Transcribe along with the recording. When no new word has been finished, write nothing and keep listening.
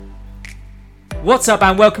What's up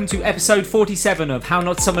and welcome to episode 47 of How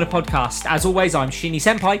Not to Summon a Podcast. As always, I'm Shinny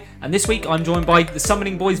Senpai, and this week I'm joined by the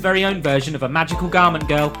Summoning Boy's very own version of a magical garment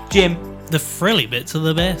girl, Jim. The frilly bits are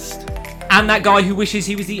the best. And that guy who wishes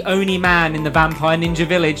he was the only man in the Vampire Ninja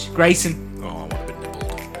Village, Grayson. Oh, I want a bit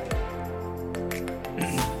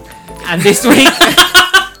nibbled. And this week...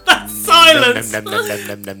 Silence!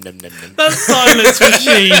 That's silence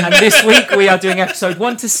machine. And this week we are doing episode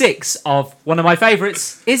 1 to 6 of one of my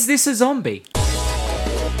favourites, Is This a Zombie?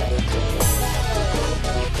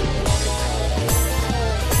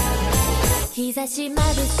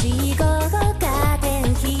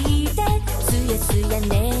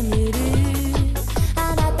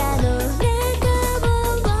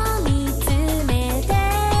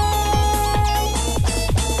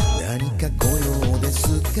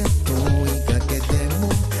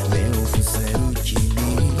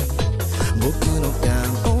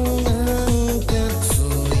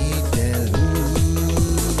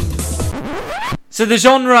 So the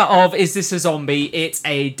genre of Is This a Zombie? It's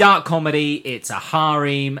a dark comedy, it's a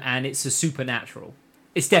harem, and it's a supernatural.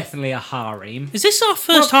 It's definitely a harem. Is this our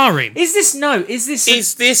first harem? Is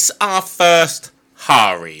Is this our first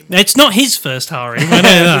harem? It's not his first harem, I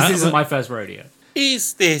know that. This isn't my first rodeo.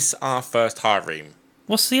 Is this our first harem?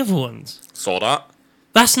 What's the other ones? Sword Art?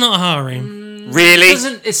 That's not a harem. Really?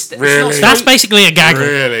 It's Really? not That's basically a gaggle.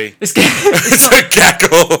 Really? It's It's a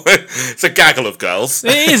gaggle. It's a gaggle of girls.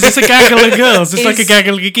 It is, it's a gaggle of girls. It's like a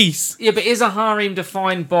gaggle of geese. Yeah, but is a harem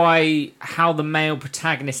defined by how the male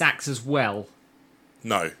protagonist acts as well?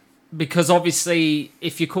 No. Because obviously,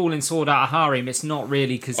 if you're calling Sword Art a harem, it's not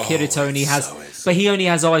really, because Kirito only has... so is. But he only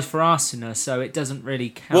has eyes for Asuna, so it doesn't really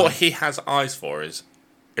count. What he has eyes for is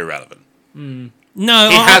irrelevant. No,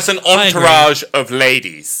 He has an I agree. entourage of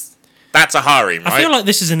ladies. That's a harem, right? I feel like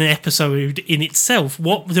this is an episode in itself.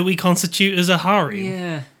 What do we constitute as a harem?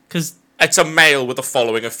 Yeah. Because It's a male with a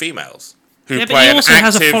following of females who Yeah, but play he an also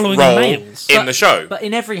has a active following of role males. in the show. But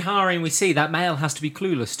in every harem we see, that male has to be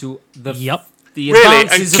clueless to the Yep. the Really? And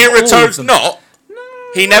advances of all of Kirito's them. not.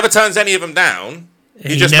 He never turns any of them down.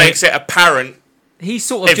 He just never- makes it apparent. He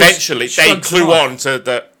sort of Eventually, just they shrugs clue them off. on to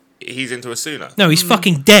that he's into Asuna. No, he's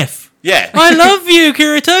fucking deaf. Yeah. I love you,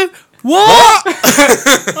 Kirito. What?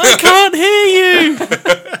 I can't hear you.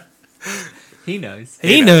 He knows.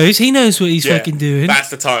 He knows. He knows what he's Yeah. fucking doing. That's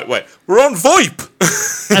the time. Wait, we're on VoIP.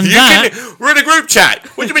 And We're in a group chat.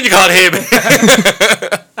 What do you mean you can't hear me?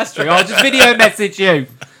 That's true. I'll just video message you.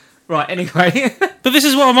 Right, anyway. But this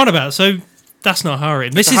is what I'm on about, so that's not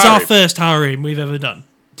harem. This a is our harem. first harem we've ever done.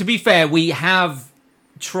 To be fair, we have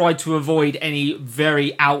tried to avoid any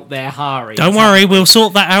very out there harems. Don't worry, we'll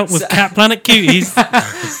sort that out with Cat Planet Cuties.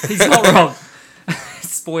 He's not wrong.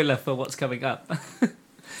 Spoiler for what's coming up.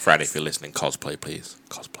 Fran, if you're listening, cosplay, please.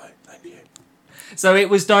 Cosplay. Thank you. So it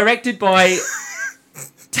was directed by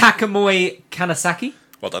Takamori Kanasaki.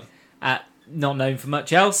 Well done. Not known for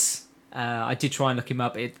much else. I did try and look him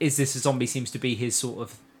up. Is This a Zombie seems to be his sort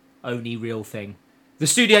of only real thing. The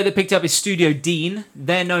studio that picked up is Studio Dean.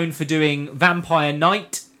 They're known for doing Vampire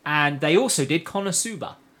Knight, and they also did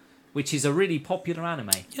Konosuba, which is a really popular anime.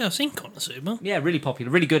 Yeah, I've seen Konosuba. Yeah, really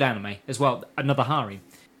popular, really good anime as well. Another harem.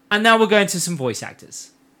 And now we're going to some voice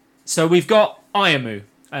actors. So we've got Ayamu.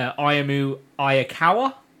 Ayamu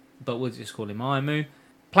Ayakawa, but we'll just call him Ayamu.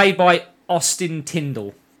 Played by Austin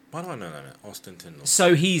Tyndall. Why do I know that? Austin Tyndall.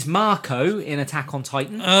 So he's Marco in Attack on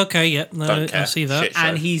Titan. Okay, yep, no, Don't care. I see that. Shit show.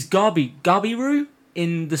 And he's Gabiru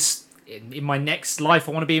in in my next life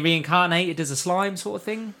I want to be reincarnated as a slime sort of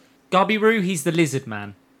thing. Gabiru, he's the lizard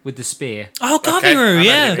man with the spear. Oh, Okay, Gabiru, I know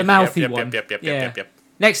yeah. The mouthy yep, one. Yep. Yeah.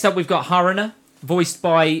 Next up we've got Haruna, voiced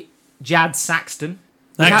by Jad Saxton.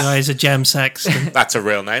 That Yeah. guy is a jam Saxton. That's a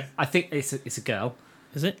real name. I think it's a girl.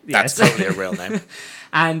 Is it? That's Yes. totally a real name.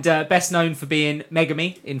 And best known for being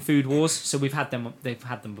Megami in Food Wars, so they've had them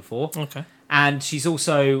before. Okay. And she's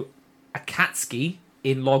also Akatsuki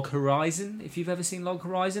in Log Horizon, if you've ever seen Log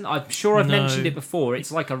Horizon. I'm sure I've No. mentioned it before.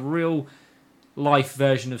 It's like a real life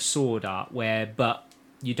version of Sword Art, but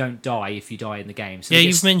you don't die if you die in the game. So Yeah, they get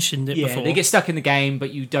you've mentioned it before. they get stuck in the game,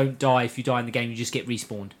 but you don't die if you die in the game. You just get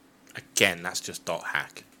respawned. Again, that's just dot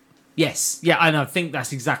hack. Yes, yeah, and I think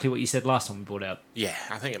that's exactly what you said last time we brought it up. Yeah,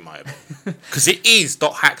 I think it might have been. Because it is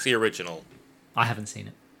dot hack the original. I haven't seen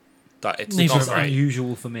it. It's Neither not have I. great.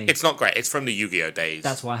 Unusual for me. It's not great. It's from the Yu-Gi-Oh days.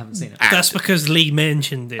 That's why I haven't seen it. And That's because Lee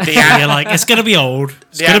mentioned it. The And you're like, it's going to be old.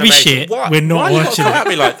 It's the going to be animation- shit. Why? We're not Why watching you got to come it. at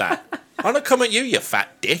me like that? I'm not come at you, you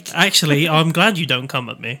fat dick. Actually, I'm glad you don't come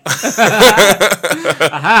at me.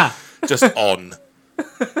 Aha! Just on.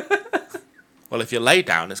 Well, if you lay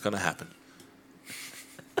down, it's going to happen.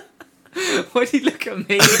 Why do you look at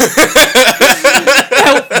me?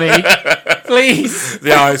 Help me, please.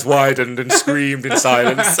 The eyes widened and screamed in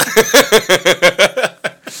silence.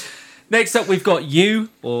 Next up, we've got you,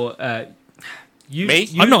 or Me?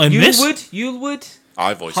 I'm not in this. Yulewood?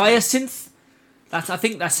 I voiced her. Hyacinth? I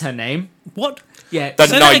think that's her name. What? Yeah. The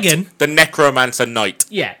Say that knight, again. the necromancer knight,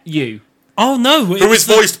 Yeah, you. Oh no! who is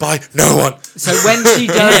voiced by no one. So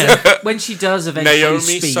when she does eventually Naomi,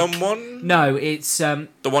 speak, someone. no, it's The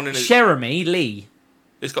one in his. Jeremy Lee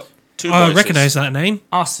It's got two I voices. recognise that name.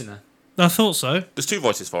 Arsena. I thought so. There's two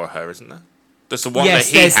voices for her, isn't there? There's the one Yes,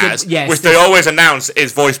 that he there's the- has, yes, which they always announce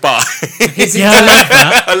is voiced by. His Yeah, I internal, love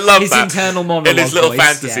that. I love his that. internal monologue In his little voice,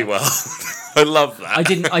 fantasy yeah. world. I love that.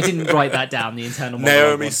 I didn't write that down. The internal monologue.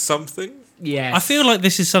 Naomi one. something? Yes. I feel like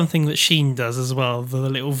this is something that Sheen does as well. The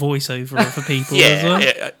little voiceover for people as well.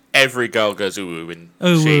 Yeah, every girl goes ooh in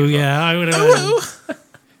Oh, Sheen. yeah, I would have.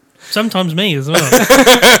 Sometimes me as well.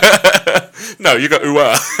 No, you got ooh.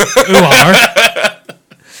 Who are?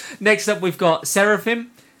 Next up, we've got Seraphim,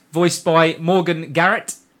 voiced by Morgan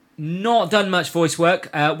Garrett. Not done much voice work.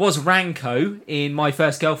 Was Ranko in My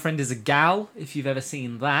First Girlfriend is a Gal, if you've ever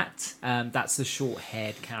seen that. That's the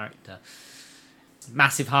short-haired character.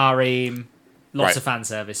 Massive harem, lots Right. of fan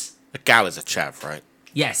service. A gal is a chav, right?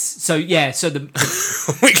 Yes. So the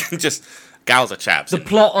We can just gals are chavs. the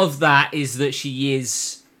plot of that is that she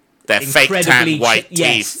is. They're fake incredibly tan white ch-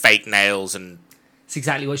 yes. teeth, fake nails, and It's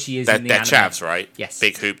exactly what she is they're in the anime. chavs, right? Yes.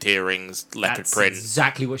 Big hooped earrings, leopard That's print.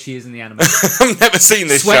 exactly what she is in the anime. I've never seen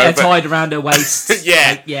this Sweater show, but tied around her waist.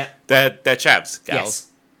 Yeah. Like, yeah. they're chavs, gals. Yes.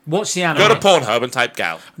 Watch the anime. Go to Pornhub and type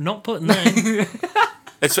gal. I'm not putting that in.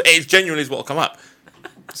 It's genuinely what will come up.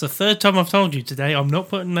 It's the third time I've told you today. I'm not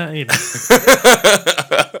putting that in.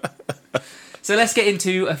 So let's get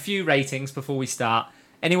into a few ratings before we start.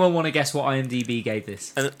 Anyone want to guess what IMDb gave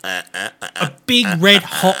this? A big red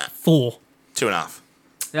hot 4.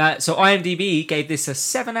 2.5. So IMDb gave this a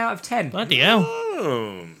 7 out of 10. Bloody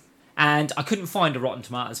hell. And I couldn't find a Rotten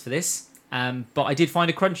Tomatoes for this. But I did find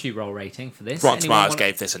a Crunchyroll rating for this. Rotten Anyone Tomatoes want-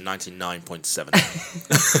 gave this a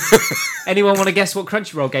 99.7. Anyone want to guess what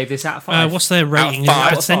Crunchyroll gave this out of 5? What's their rating? Is it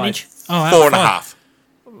five. a percentage? Oh, out Four of and a 5. half.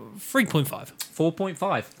 3.5.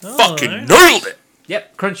 4.5. Fucking alright. nailed it!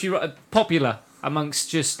 Yep, Crunchyroll popular amongst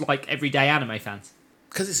just like everyday anime fans.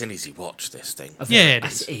 Because it's an easy watch, this thing. Yeah, it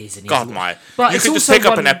It is an God, easy my. But you it's can just also pick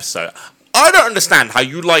up one- an episode. I don't understand how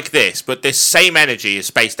you like this, but this same energy is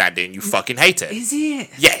Space Dandy and you fucking hate it. Is it?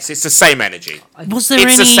 Yes, it's the same energy. Was there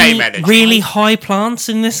It's the same any energy. really high plants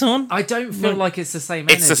in this one? I don't feel like it's the same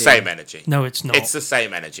energy. It's the same energy. No, it's not. It's the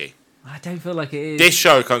same energy. I don't feel like it is. This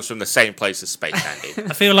show comes from the same place as Space Dandy.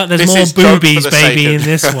 I feel like there's This more is joke for boobies, the sake baby, of- in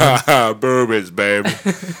this one. Boobies, babe.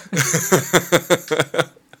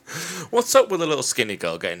 What's up with the little skinny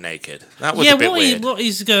girl getting naked? That was Yeah, a bit weird. what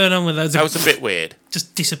is going on with those? That was a bit weird.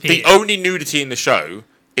 Just disappeared. The only nudity in the show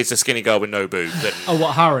is a skinny girl with no boobs. And Oh,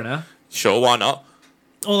 what, Haruna? sure, why not?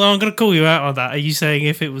 Although I'm going to call you out on that. Are you saying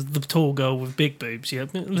if it was the tall girl with big boobs? Yeah.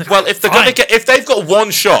 Well, if they're gonna Fine. get, if they've got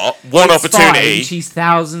one shot, one It's opportunity, fine, she's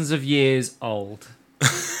thousands of years old.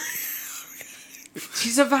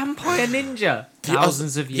 She's a vampire ninja.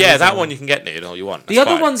 Thousands of years yeah, that old. one you can get nude all you want. The That's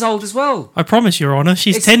other fine. one's old as well. I promise, Your Honour,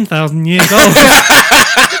 she's It's- 10,000 years old.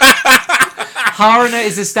 Haruna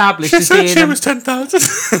is established She as said being she was 10,000.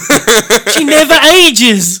 She never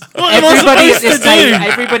ages. What am I everybody at supposed this to do?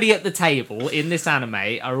 everybody at the table in this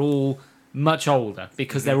anime are all much older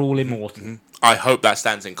because they're all immortal. I hope that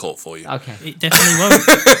stands in court for you. Okay. It definitely won't.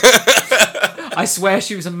 I swear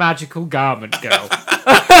she was a magical garment girl.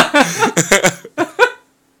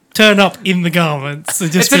 Turn up in the garments. So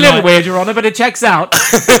just It's a be little like, weird, Your Honour, but it checks out.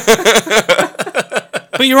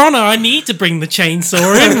 But Your Honour, I need to bring the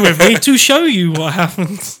chainsaw in with me to show you what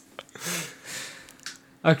happens.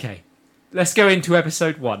 Okay, let's go into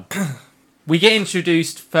episode 1. We get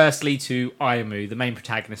introduced firstly to Ayamu, the main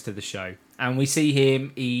protagonist of the show, and we see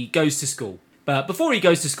him, he goes to school. But before he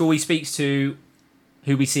goes to school, he speaks to,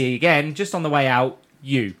 who we see again, just on the way out,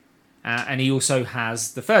 Yu. And he also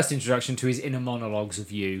has the first introduction to his inner monologues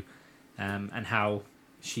of Yu, and how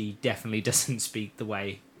she definitely doesn't speak the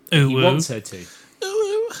way Ooh, he ooh. wants her to.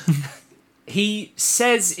 He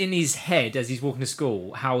says in his head as he's walking to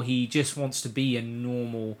school how he just wants to be a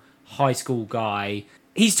normal high school guy.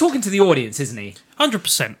 He's talking to the audience, isn't he?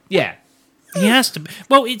 100%. Yeah, He has to be.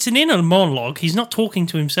 Well, it's an inner monologue. He's not talking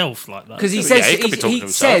to himself like that. because he Yeah, says he could be talking he to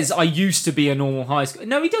himself. says I used to be a normal high school.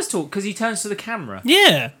 No, he does talk because he turns to the camera.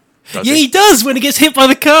 Yeah. Does Yeah, he? he does when he gets hit by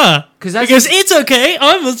the car. 'Cause He that's- goes, it's okay,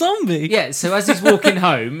 I'm a zombie. Yeah, so as he's walking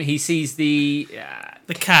home, he sees the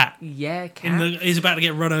The cat. cat. He's about to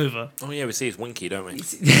get run over. Oh yeah, we see his winky, don't we?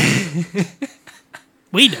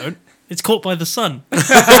 We don't. It's caught by the sun.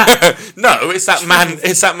 No, it's that man.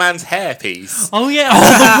 It's that man's hairpiece. Oh yeah.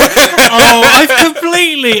 I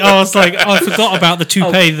completely. I was like, I forgot about the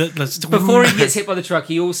toupee. Before he gets hit by the truck,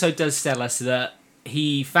 he also does tell us that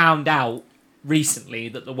he found out recently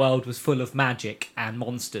that the world was full of magic and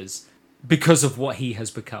monsters because of what he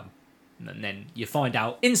has become. And then you find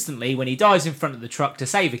out instantly when he dives in front of the truck to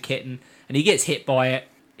save a kitten and he gets hit by it.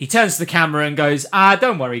 He turns to the camera and goes,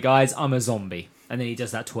 don't worry guys, I'm a zombie. And then he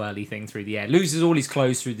does that twirly thing through the air. Loses all his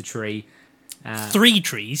clothes through the tree. 3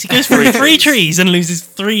 trees. He goes through 3 trees and loses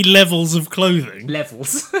 3 levels of clothing.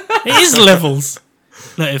 Levels. It is levels.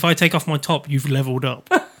 Look, if I take off my top, you've leveled up.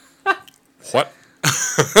 What?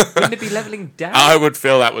 Wouldn't it be leveling down? I would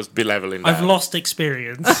feel that was be leveling down. I've lost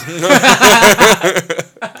experience.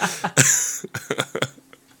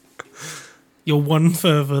 You're 1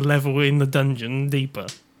 further level in the dungeon deeper.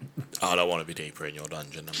 I don't want to be deeper in your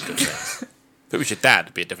dungeon. I'm good friends. If it was your dad,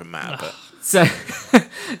 it'd be a different matter. But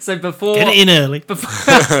So before... Get it in early.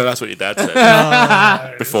 that's what your dad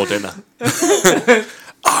said. Before dinner.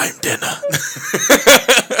 I'm dinner.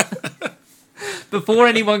 Before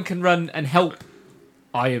anyone can run and help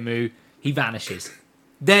Ayumu, he vanishes.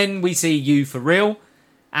 Then we see Yu for real.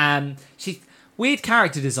 Weird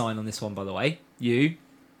character design on this one, by the way. Yu.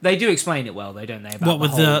 They do explain it well, though, don't they? About What,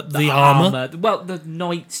 with whole, the armour? Well, the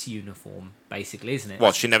knight's uniform, basically, isn't it?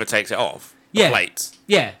 What? She never takes it off. Yeah. The plates.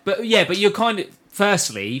 Yeah, but you're kind of...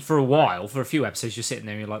 Firstly, for a while, for a few episodes, you're sitting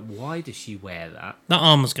there and you're like, why does she wear that? That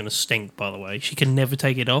armour's going to stink, by the way. She can never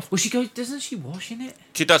take it off. Well, doesn't she wash in it?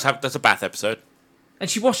 She does have. That's a bath episode. And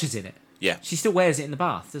she washes in it. Yeah. She still wears it in the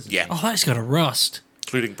bath, doesn't Yeah. she? Oh, that's got to rust.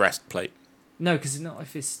 Including breastplate. No, because not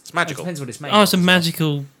if it's magical. It depends what it's made. Oh, it's a of as well.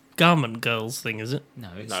 magical garment girls thing, is it? No,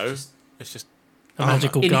 it's No. just It's just A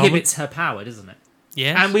magical garment. inhibits her power, doesn't it?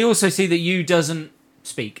 Yeah. And we also see that Yu doesn't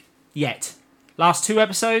speak yet. Last 2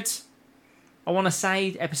 episodes, I want to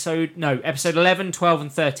say episode 11, 12,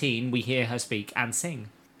 and 13, we hear her speak and sing.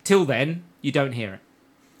 Till then, you don't hear it.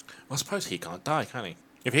 Well, I suppose he can't die, can he?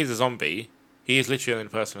 If he's a zombie, he is literally the only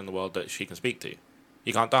person in the world that she can speak to.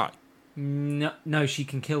 He can't die. No, she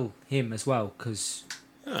can kill him as well, because...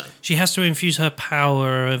 She has to infuse her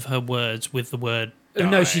power of her words with the word.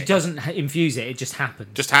 No, she doesn't infuse it, it just happens.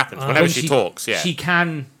 Just happens. Whenever When she talks, yeah. She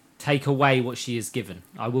can take away what she is given.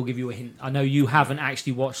 I will give you a hint. I know you haven't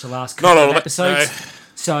actually watched the last couple of episodes,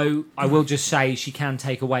 so I will just say she can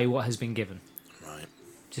take away what has been given. Right.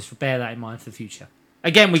 Just bear that in mind for the future.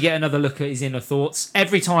 Again, we get another look at his inner thoughts.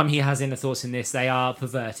 Every time he has inner thoughts in this, they are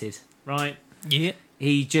perverted, right? Yeah.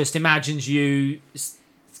 He just imagines you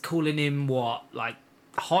calling him what? Like,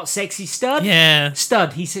 hot, sexy stud? Yeah.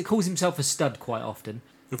 Stud. He calls himself a stud quite often.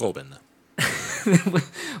 We've all been there.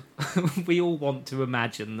 We all want to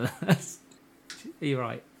imagine that. You're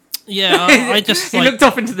right. Yeah, I just He like... looked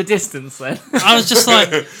off into the distance then. I was just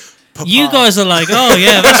like... You guys are like, oh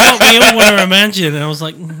yeah, that's what we all want to imagine. And I was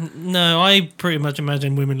like, no, I pretty much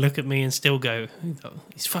imagine women look at me and still go,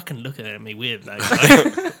 he's fucking looking at me weird, that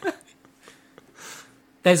guy.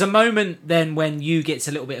 There's a moment then when Yu gets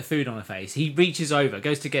a little bit of food on her face. He reaches over,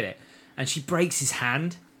 goes to get it, and she breaks his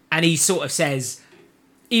hand. And he sort of says,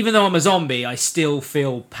 even though I'm a zombie, I still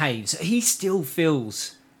feel pain. So he still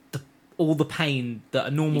feels all the pain that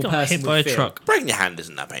a normal You got person hit by would a feel. truck. Breaking your hand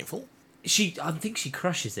isn't that painful. I think she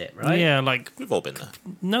crushes it, right? Yeah, like, We've all been there.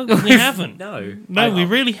 no, we haven't. No. No, we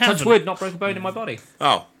really haven't. Touch wood, not broke a bone in my body.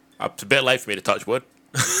 Oh, it's a bit late for me to touch wood.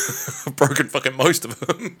 I've broken fucking most of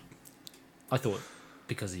them. I thought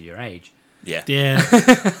because of your age. Yeah. Yeah,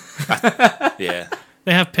 Yeah.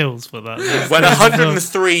 they have pills for that. When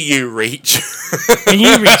 103 you reach. When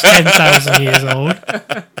you reach 10,000 years old.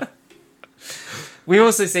 We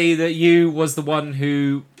also see that Yu was the one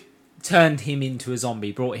who turned him into a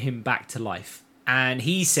zombie, brought him back to life. And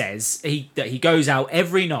he says that he goes out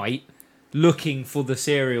every night looking for the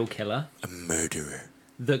serial killer. A murderer.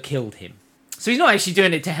 That killed him. So he's not actually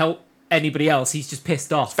doing it to help anybody else, he's just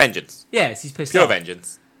pissed off. Vengeance. Yes, he's pissed Pure off.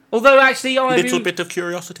 Although Although actually, little bit of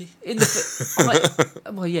curiosity. in the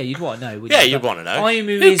well, yeah, you'd want to know. Wouldn't Yeah, you? you'd want to know.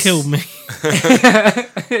 Ayumu Who killed me?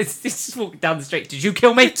 it's just walking down the street. Did you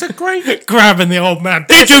kill me? It's a great. Grabbing the old man.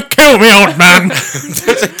 Did you kill me, old man?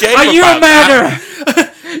 There's a game Are you a about that.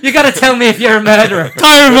 murderer? You got to tell me if you're a murderer.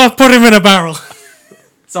 Tie him up, put him in a barrel.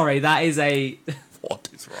 Sorry, that is a What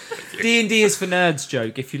is wrong with you? D&D is for nerds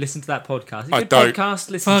joke. If you listen to that podcast, it's a I good don't. podcast.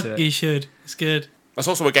 Listen Fuck, to it. you should. It's good. There's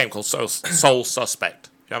also a game called Soul Suspect.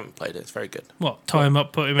 If you haven't played it, it's very good. What? Tie him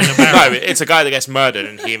up, put him in a barrel? No, it's a guy that gets murdered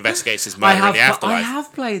and he investigates his murder in the I afterlife.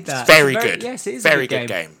 have played that. It's very It's good. Yes, it is very a good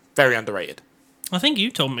game. Very underrated. I think you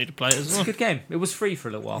told me to play it as It's a well. good game. It was free for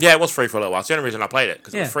a little while. Yeah, it was free for a little while. It's the only reason I played it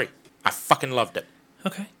because it was Yeah. free. I fucking loved it.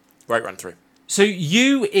 Okay. Great run through. So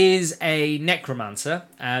Yu is a necromancer,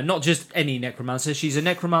 not just any necromancer. She's a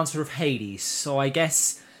necromancer of Hades. So I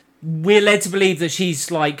guess we're led to believe that she's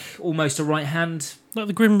like almost a right hand Like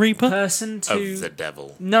the Grim Reaper? person to Of the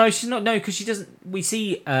devil. No, she's not. No, because she doesn't. We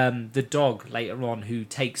see the dog later on who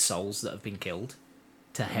takes souls that have been killed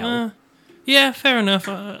to hell. Yeah, fair enough.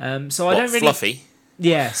 So I don't really. Fluffy?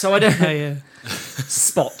 Yeah. So I don't. yeah.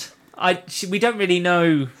 Spot. We don't really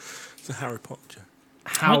know It's a Harry Potter.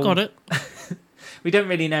 how. I got it. We don't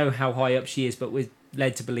really know how high up she is, but we're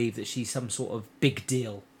led to believe that she's some sort of big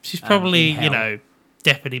deal. She's probably, in hell.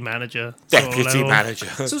 deputy manager. sort of Deputy level. manager.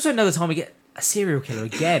 It's also another time we get a serial killer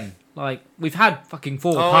again. Like we've had fucking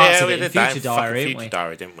 4 Oh, parts yeah, of we it in did that Future in Diary, fucking haven't we? Future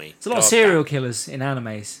Diary, didn't we? There's a lot of serial killers in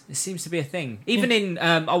animes. It seems to be a thing. Even in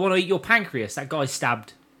I Want to Eat Your Pancreas, that guy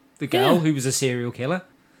stabbed the girl who was a serial killer.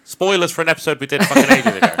 Spoilers for an episode we did fucking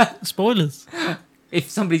ages ago. Spoilers.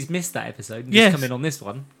 If somebody's missed that episode and Yes. just come in on this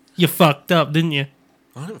one, You fucked up, didn't you?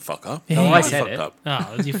 I didn't fuck up. No, I You said fucked it. up.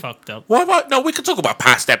 Oh, you fucked up. Why? No, we can talk about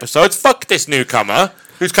past episodes. Fuck this newcomer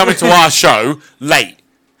who's coming to our show late.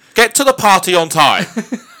 Get to the party on time.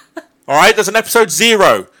 All right, there's an episode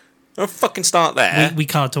 0. Don't fucking start there. We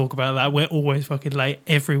can't talk about that. We're always fucking late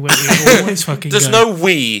everywhere. We always fucking There's go.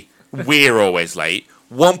 no we're always late.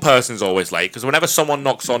 One person's always late because whenever someone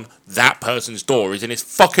knocks on that person's door, he's in his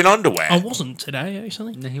fucking underwear. I wasn't today,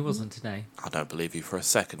 actually. no, he wasn't today. I don't believe you for a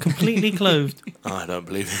second. Completely clothed. I don't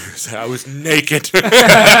believe you. I was naked.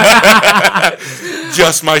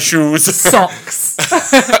 Just my shoes. Socks.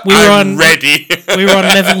 We were I'm on ready. we were on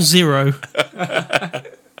level 0.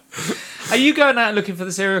 Are you going out looking for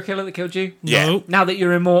the serial killer that killed you? Yeah. No. Now that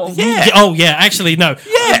you're immortal? Yeah. Oh yeah, actually no.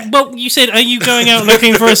 Yeah. Well, you said, are you going out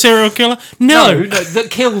looking for a serial killer? No, No. that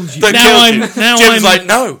killed you. That Now killed I'm- you. now Jim's I'm- like,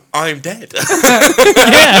 no, I'm dead.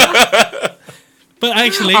 Yeah. But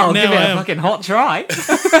actually, I'll give now it I a am. fucking hot try.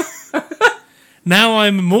 Now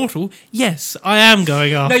I'm immortal. Yes, I am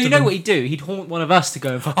going after No, you know them. what he'd do? He'd haunt one of us to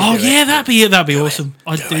go and fucking Oh do yeah, it. that'd be awesome.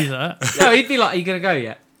 I'd do that. No, he'd be like, are you going to go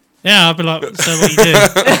yet? Yeah, I'd be like, so what you do?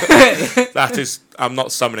 That is, I'm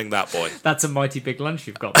not summoning that boy. That's a mighty big lunch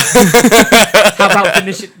you've got. How about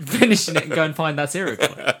finishing it and go and find that serial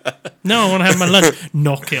killer? No, I want to have my lunch.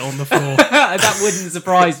 Knock it on the floor. That wouldn't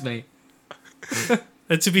surprise me.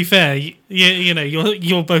 And to be fair, you know,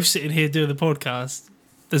 you're both sitting here doing the podcast.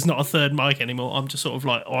 There's not a third mic anymore. I'm just sort of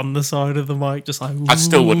like on the side of the mic, just like. I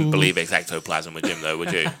still wouldn't ooh. believe it's ectoplasm with Jim, though,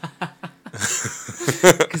 would you?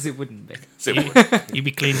 Because it wouldn't be. You'd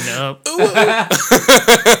be cleaning it up.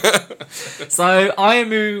 So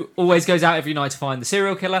Ayamu always goes out every night to find the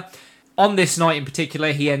serial killer. On this night in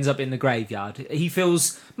particular, he ends up in the graveyard. He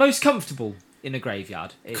feels most comfortable in a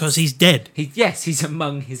graveyard. Because he's dead. He's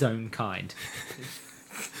among his own kind.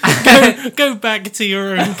 Go back to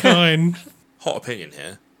your own kind. Hot opinion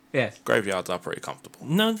here. Yes. Graveyards are pretty comfortable.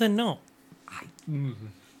 No, they're not.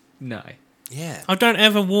 No. Yeah. I don't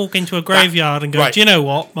ever walk into a graveyard and go, right. do you know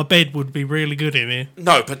what? My bed would be really good in here.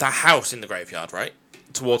 No, but that house in the graveyard, right?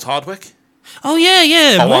 Towards Hardwick? Oh, yeah,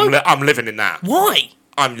 yeah. Oh, Why? I'm living in that. Why?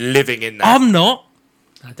 I'm living in that. I'm not.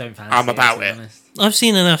 I don't fancy I'm about to be it. honest. I've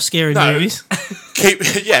seen enough scary No. movies.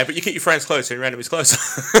 Yeah, but you keep your friends closer and your enemies closer.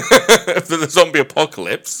 For the zombie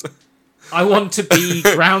apocalypse. I want to be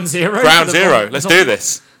ground zero. Ground for the zero. zombie- Let's do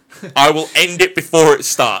this. I will end it before it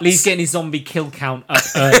starts. Lee's getting his zombie kill count up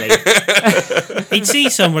early. He'd see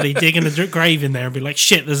somebody digging a grave in there and be like,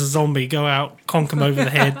 shit, there's a zombie. Go out, conk him over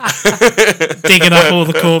the head. Digging up all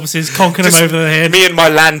the corpses, conking them over the head. Me and my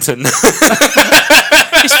lantern.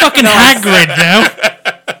 It's fucking Hagrid now.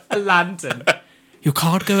 A lantern. You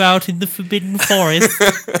can't go out in the forbidden forest.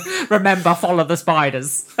 Remember, follow the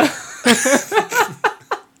spiders. I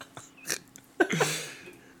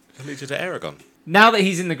lead you to Aragon. Now that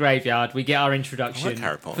he's in the graveyard, we get our I introduction like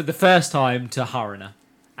Harry Potter. for the first time to Haruna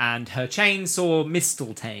and her chainsaw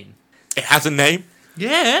Mistletoe. It has a name?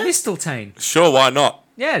 Yeah. Mistletoe. Sure, why not?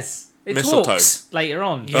 Yes. It Mistletoe. talks later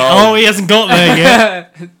on. Oh, he hasn't got there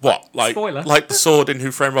yet. What? Like Spoiler. like the sword in Who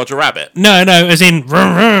Framed Roger Rabbit? No, as in,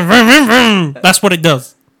 vroom, vroom, vroom, vroom, vroom. That's what it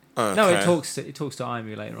does. No, it Okay. talks to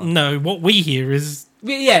Aimu later on. No, what we hear is,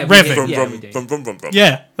 Yeah, Revving. do. Brum, Yeah, brum, we do. brum, brum, brum, brum.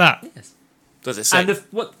 yeah, that. Yes. Does it say? And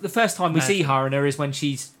the first time we see Haruna is when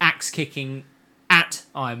she's axe kicking at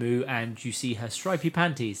Aimu, and you see her stripy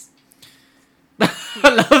panties. I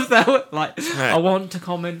love that. Like, I want to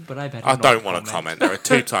comment, but I better. I not don't want to comment. There are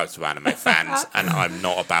two types of anime fans, and I'm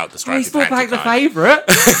not about the We stripy brought back panty the kind. favourite.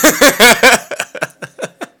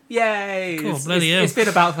 Yay! Cool, It's, bloody hell. it's been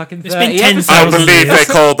about fucking 30 It's been 10,000 episodes. I believe years.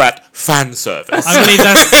 they call that fan service. I believe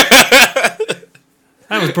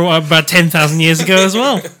that was brought up about 10,000 years ago as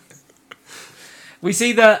well. We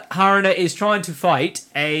see that Haruna is trying to fight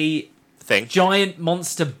a Thing. giant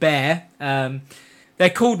monster bear. They're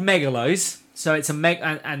called megalos. So it's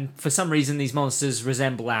and for some reason these monsters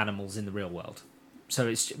resemble animals in the real world. So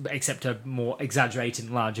it's except a more exaggerated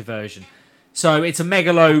and larger version. So it's a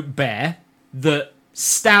megalo bear that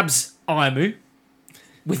stabs Aimu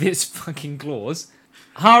with its fucking claws.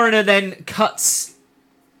 Haruna then cuts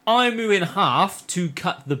Aimu in half to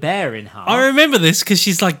cut the bear in half. I remember this because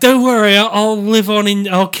she's like, "Don't worry, I'll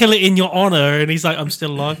kill it in your honor," and he's like, "I'm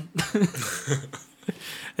still alive."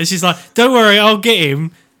 And she's like, "Don't worry, I'll get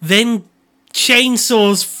him." Then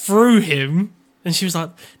chainsaws through him, and she was like,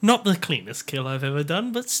 "Not the cleanest kill I've ever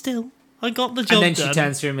done, but still, I got the job And then done." she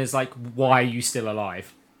turns to him and is like, "Why are you still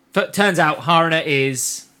alive?" But turns out Haruna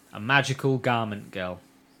is a magical garment girl.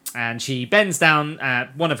 And she bends down.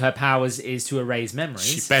 One of her powers is to erase memories.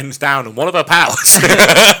 She bends down, and one of her powers.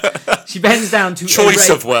 She bends down to Choice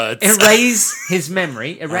of words. erase his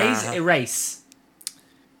memory. Erase. Erase?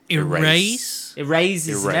 Erase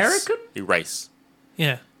is American? Erase.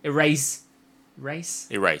 Yeah. Erase.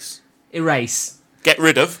 Get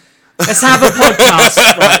rid of. Let's have a podcast.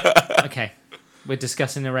 Right. Okay. We're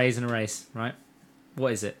discussing erase and erase, right?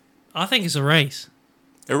 What is it? I think it's a race.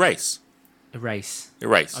 Erase. Erase.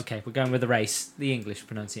 Okay. We're going with erase. The English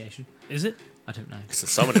pronunciation. Is it? I don't know. It's a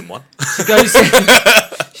summoning one. She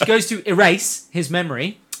goes to erase his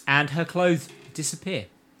memory, and her clothes disappear.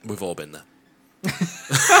 We've all been there.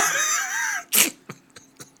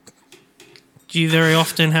 Do you very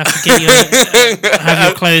often have to get have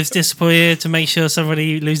your clothes disappear to make sure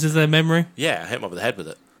somebody loses their memory? Yeah, I hit him over the head with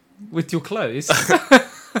it. With your clothes?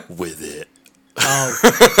 With it.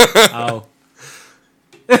 Oh.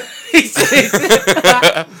 It's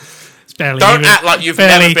barely Don't even, act like you've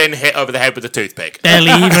never been hit over the head with a toothpick.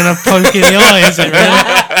 barely even a poke in the eye, is it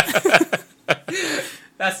really?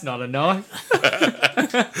 That's not a knife.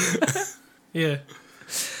 Yeah.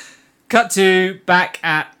 Cut to back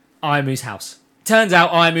at Aimu's house. Turns out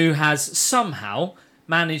Aimu has somehow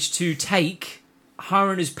managed to take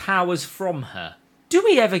Haruna's powers from her. Do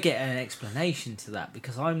we ever get an explanation to that?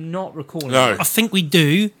 Because I'm not recalling. No. I think we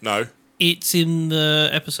do. No. It's in the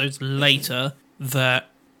episodes later that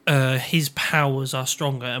his powers are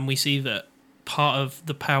stronger, and we see that part of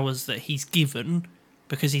the powers that he's given,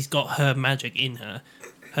 because he's got her magic in her,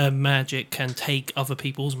 her magic can take other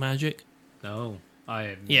people's magic. No.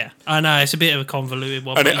 Yeah, I know, it's a bit of a convoluted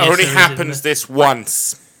one. And but it yes, only there is, happens isn't this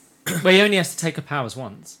once. Well, he only has to take her powers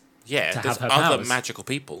once. Yeah, To there's have her other powers. magical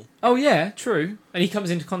people. Oh, yeah, true. And he comes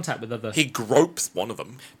into contact with other... He gropes one of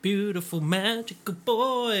them. there? Beautiful magical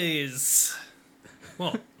boys.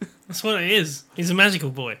 What? That's what it is. He's a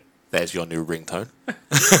magical boy. There's your new ringtone.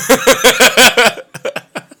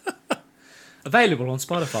 Available on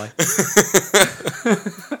Spotify.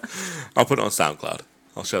 I'll put it on SoundCloud.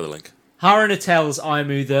 I'll show the link. Haruna tells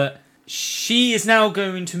Aimu that she is now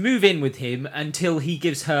going to move in with him until he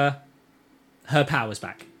gives her her powers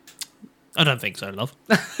back. I don't think so, love.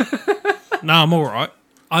 No, I'm all right.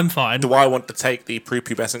 I'm fine. Do I want to take the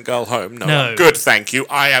prepubescent girl home? No. No. I'm good, thank you.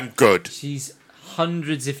 I am good. She's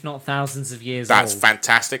hundreds, if not thousands of years That's old.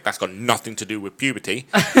 fantastic. That's got nothing to do with puberty.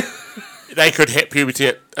 They could hit puberty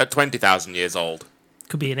at 20,000 years old.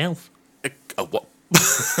 Could be an elf. What?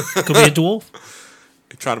 Could be a dwarf.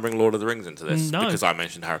 You're trying to bring Lord of the Rings into this No. because I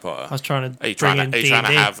mentioned Harry Potter. I was trying to Are you bring trying in to, are you trying to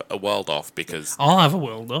D&D. have a world off because I'll have a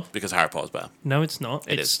world off. Harry Potter's better? No, it's not.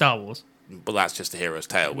 It It's is. Star Wars. But that's just a hero's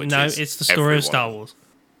tale, which No, is it's the story everyone. of Star Wars.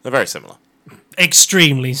 They're very similar,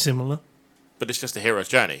 Extremely similar. but it's just a hero's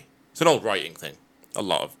journey. It's an old writing thing. A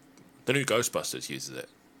lot of the new Ghostbusters uses it.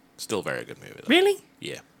 Still a very good movie. Though. Really?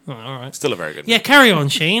 Yeah, Oh, all right. still a very good. Yeah, carry on,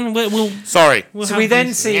 Sheen. We'll Sorry. we'll So have we then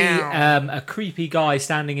these- see Meow. a creepy guy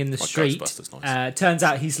standing in the Like street. Ghostbusters noise. Turns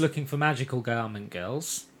out he's looking for magical garment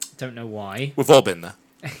girls. Don't know why. We've all been there.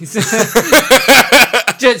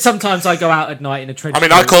 Sometimes I go out at night in a trench I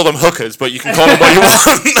mean, coat. I call them hookers, but you can call them what you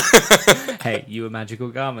want. Hey, you a magical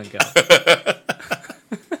garment girl?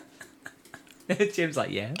 Jim's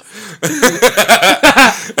like, yeah.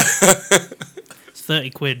 It's 30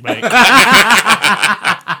 quid, mate.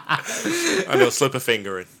 And he'll slip a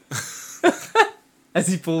finger in. As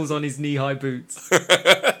he pulls on his knee-high boots.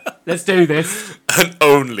 Let's do this. And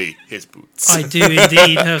only his boots. I do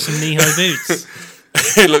indeed have some knee-high boots.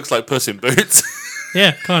 He looks like Puss in Boots.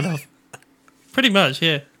 Yeah, kind of. Pretty much,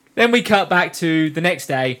 yeah. Then we cut back to the next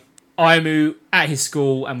day. Aimu at his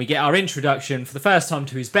school, and we get our introduction for the first time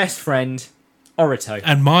to his best friend, Orito.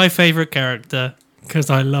 And my favourite character, because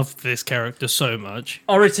I love this character so much.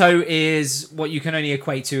 Orito is what you can only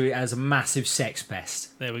equate to as a massive sex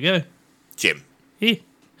pest. There we go. Jim. Here.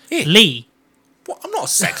 Here. Lee. What? I'm not a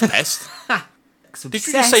sex pest. sex Did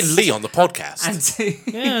you just say obsessed. Lee on the podcast?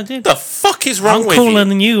 And Yeah, I did. the fuck is wrong I'm with you?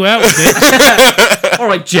 calling you out with it. all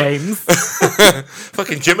right, James.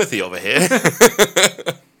 Fucking Jimothy over here.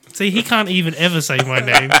 See, he can't even ever say my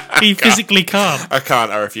name. He physically can't. I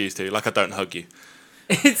can't. I refuse to. Like, I don't hug you.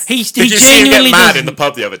 He Did you see him get genuinely mad does. in the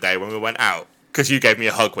pub the other day when we went out? Because you gave me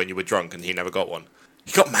a hug when you were drunk and he never got one.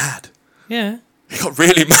 He got mad. Yeah. He got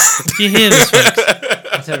really mad. Do you hear this, folks?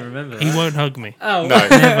 I don't remember that. He won't hug me. Oh, No.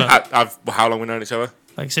 Never. How long we known each other?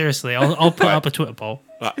 Like, seriously, I'll put Right. up a Twitter poll.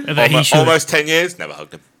 Like, That he should. almost 10 years. Never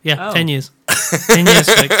hugged him. Yeah, Oh. 10 years. 10 years,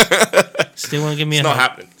 folks. Still won't give me It's a not hug.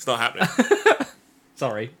 happening. It's not happening.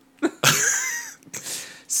 Sorry.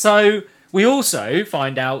 So we also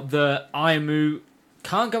find out that Aimu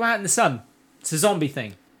can't go out in the sun. It's a zombie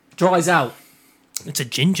thing. Dries out. It's a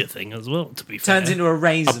ginger thing as well, to be fair. Turns into a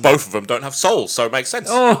raisin. Both of them don't have souls, so it makes sense.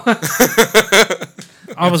 Oh,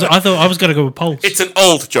 I thought I was going to go with Pulse, It's an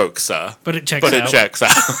old joke, sir. but it checks But out. it checks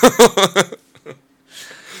out.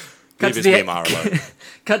 Leave to his the- Mimar alone.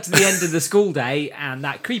 cut to the end of the school day, and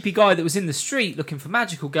that creepy guy that was in the street looking for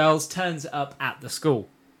magical girls turns up at the school.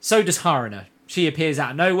 So does Haruna. She appears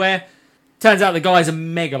out of nowhere. Turns out the guy's a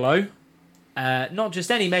megalo. Not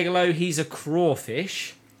just any megalo, he's a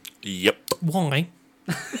crawfish. Yep. Why?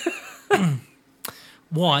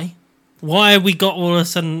 Why? Why have we got all of a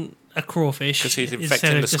sudden a crawfish? Because he's instead infecting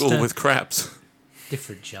of the just school a- with crabs.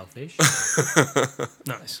 Different shellfish.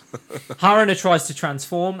 Nice. Haruna tries to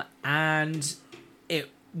transform, and it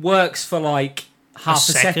works for like half a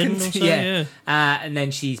second. second or so, yeah. And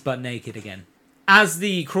then she's butt naked again. As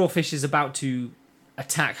the crawfish is about to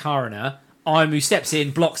attack Haruna, Aimu steps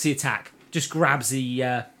in, blocks the attack, just grabs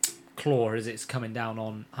the claw as it's coming down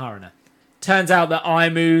on Haruna. Turns out that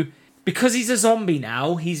Aimu, because he's a zombie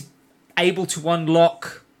now, he's able to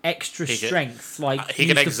unlock extra He can- strength. Like He use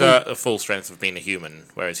can the exert the full strength of being a human,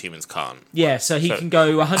 whereas humans can't. yeah, so he So- can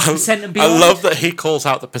go 100% and beyond. I love that he calls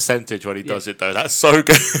out the percentage when he does it, though. That's so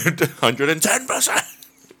good. 110%.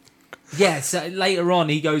 Yeah, so later on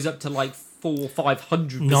he goes up to like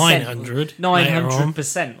 500%. 900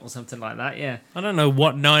 900% or something like that, yeah. I don't know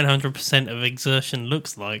what 900% of exertion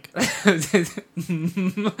looks like. Leave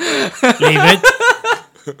it.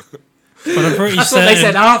 But I'm pretty That's certain. what they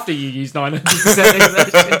said after you use 900%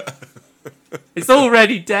 exertion. It's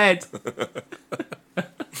already dead.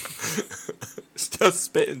 It's just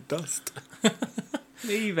spitting dust.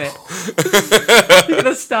 Leave it. You're going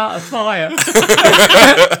to start a fire.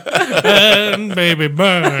 Burn, baby,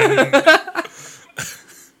 burn.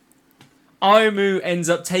 Aimu ends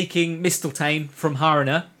up taking Mistletoe from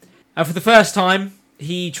Haruna, and for the first time,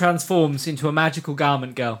 he transforms into a magical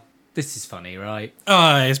garment girl. This is funny, right?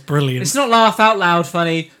 Oh, it's brilliant. It's not laugh out loud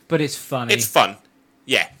funny, but it's funny. It's fun.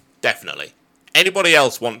 Yeah, definitely. Anybody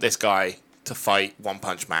else want this guy to fight One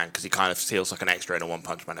Punch Man? Because he kind of feels like an extra in a One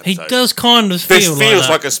Punch Man He episode. does kind of This feel feels like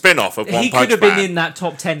like a spin-off of One He Punch could have Man. been in that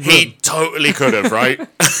top 10 room. He totally could have, right?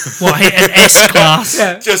 that. What, an S class?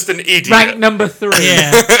 Yeah. Just an idiot. Rank number 3.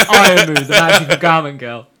 Yeah. Aimu, the magical garment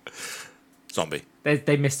girl. Zombie.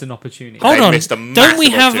 They missed an opportunity. Hold They on. missed a Don't we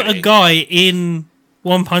massive have a opportunity. guy in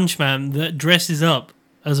One Punch Man that dresses up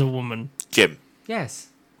as a woman? Jim. Yes.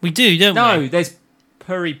 We do, don't No, we? there's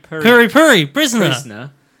Puri Puri Puri, prisoner.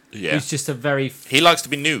 prisoner, Yeah. who's just a very He likes to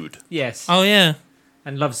be nude. yes, Oh, yeah.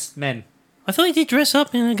 and loves men. I thought he did dress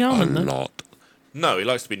up in a garment, though. lot. No, he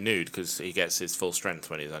likes to be nude because he gets his full strength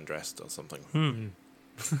when he's undressed or something.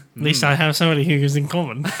 At least I have somebody who is in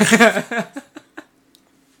common.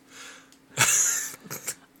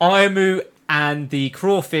 Aimu and the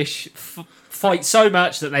crawfish fight so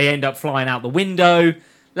much that they end up flying out the window,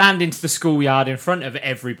 land into the schoolyard in front of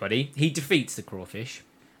everybody. He defeats the crawfish,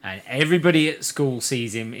 and everybody at school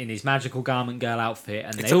sees him in his magical garment girl outfit,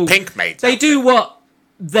 and It's they a all pink maid. they do what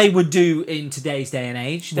they would do in today's day and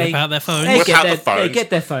age. They Whip out their phone. They Whip get out their, the phones. they get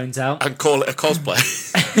their phones out, And call it a cosplay.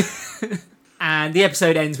 and the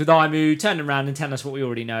episode ends with Aimu turning around and telling us what we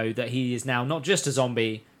already know, that he is now not just a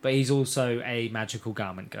zombie, but he's also a magical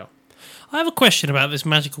garment girl. I have a question about this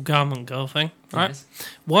magical garment girl thing. Right? Yes.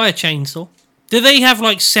 Why a chainsaw? Do they have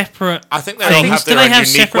like separate? I think they Things? all have Do their they own have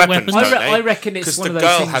unique separate weapons, weapons? don't I they? reckon it's Because one the of those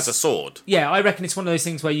girl things. has a sword. Yeah, I reckon it's one of those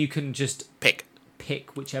things where you can just Pick.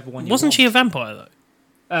 pick whichever one you Wasn't want. she a vampire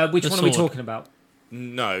though? Which the one are we sword? talking about?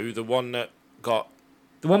 No, the one that got...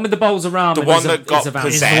 The one with the bowls of ramen. The one is a, that got is a vampire.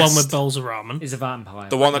 Is the one Possessed. with bowls of ramen? Is a vampire.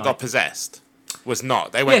 The one that Right. got possessed was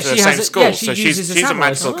not. They went Yeah, to the she same has a- school, yeah, she so uses she's a a samurai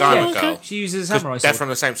magical sword. garment Oh, okay. girl. She uses a 'Cause samurai they're sword. from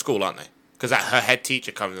the same school, aren't they? Because her head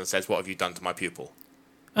teacher comes and says, "What have you done to my pupil?"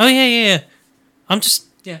 Oh yeah.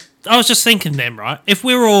 Yeah, I was just thinking then, right? If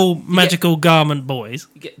we're all magical garment boys,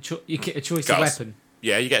 you get a choice Girls. of weapon.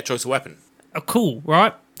 Yeah, you get a choice of weapon. oh, cool,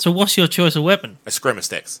 right? So what's your choice of weapon? Eskrima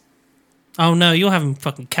sticks. Oh no, you're having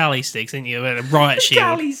fucking Cali sticks, ain't you? And a riot shield.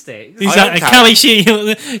 Cali sticks. He's I like am a Cali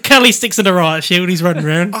shield, Cali sticks and a riot shield. He's running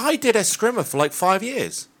around. I did Eskrima for like 5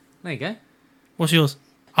 years. There you go. What's yours?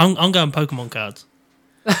 I'm going Pokemon cards.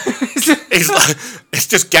 It's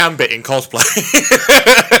just Gambit in cosplay.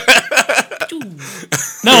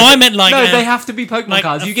 No, I meant like No, they have to be Pokemon like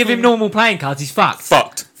cards. a You give him full- normal playing cards, he's fucked.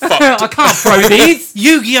 Fucked. I can't throw these.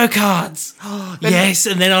 Yu-Gi-Oh cards. Yes,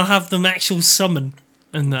 and then I'll have them actual summon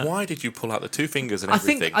and that. Why did you pull out the 2 fingers and I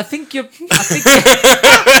everything?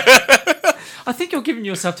 think you're giving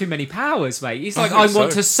yourself too many powers, mate. He's like, I think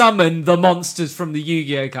want so. to summon the monsters from the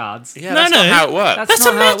Yu-Gi-Oh cards. Yeah, that's not how it works. That's a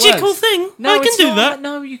not how it magical works. thing. No, I can it's do not. that.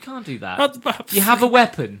 No, you can't do that. All You have a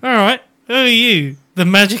weapon. right. Who are you? The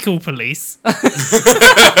magical police.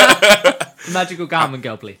 Magical Garment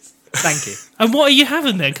Girl, please. Thank you. And what are you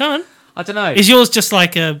having there, Khan? I don't know. Is yours just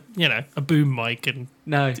like a boom mic and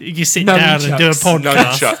No. you sit No down and do a nunchucks.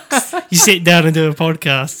 podcast? Nunchucks. You sit down and do a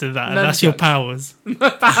podcast and that, and that's your Nunchucks. powers.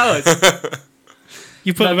 Powers.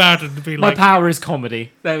 You put them out and be My like, power is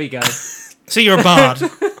comedy. There we go. so you're a bard. So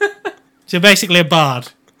you're basically a bard.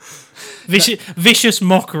 Vicious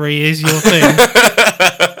mockery is your thing.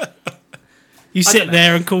 You don't sit know.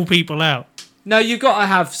 there and call people out. No, you've got to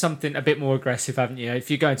have something a bit more aggressive, haven't you? If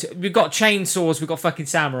you're going to, we've got chainsaws, we've got fucking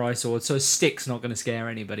samurai swords, so a stick's not going to scare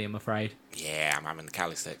anybody, I'm afraid. Yeah, I'm having the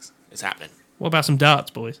Cali sticks. It's happening. What about some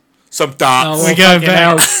darts, boys? Some darts. we go fucking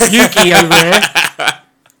back. hell. Yuki over here.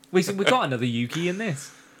 We got another Yuki in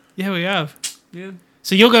this. Yeah, we have. Yeah.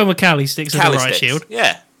 So you're going with Cali sticks and Cali a riot sticks. shield.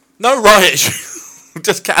 Yeah. No riot shield.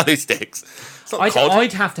 Just Cali sticks. It's not COD.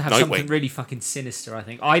 I'd have to have something Nightwing. really fucking sinister, I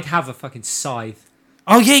think. I'd have a fucking scythe.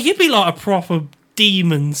 Oh yeah, you'd be like a proper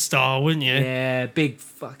demon star, wouldn't you? Yeah, big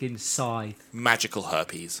fucking scythe. Magical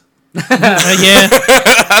herpes. Yeah,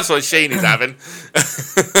 That's what Sheeny's having.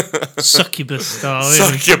 succubus star.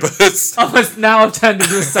 Isn't he? Succubus. Now I've turned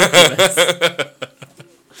into a succubus.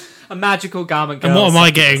 A magical garment girl. And what am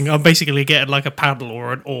I getting? I'm basically getting like a paddle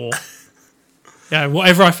or an oar. Yeah,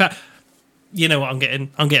 whatever I found. You know what I'm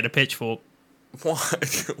getting? I'm getting a pitchfork. Why?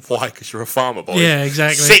 Why? Because you're a farmer boy. Yeah,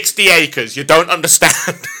 exactly. 60 acres. You don't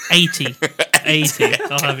understand. 80. 80.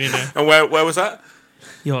 I'll have you know. And where was that?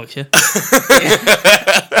 Yorkshire.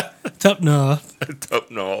 Top north. Up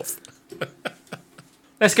north.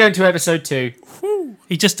 Let's go into episode 2.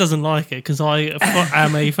 He just doesn't like it because I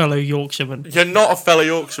am a fellow Yorkshireman. You're not a fellow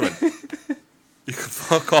Yorkshireman. You can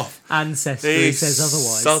fuck off. Ancestry These says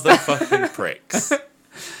otherwise. southern fucking pricks.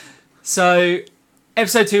 So,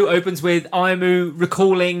 episode 2 opens with Aimu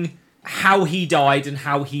recalling how he died and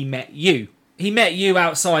how he met you. He met you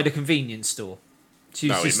outside a convenience store. She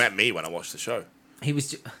was No, just- he met me when I watched the show. He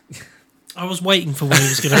was, I was waiting for when he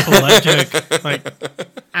was going to pull that joke. Like,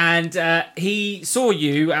 and he saw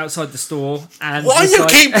you outside the store. And Why was you like-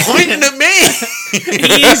 keep pointing at me?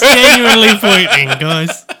 he is genuinely pointing,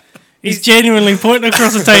 guys. He's genuinely pointing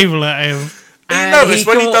across the table at him. You And notice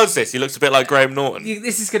when he thought- does this, he looks a bit like Graham Norton.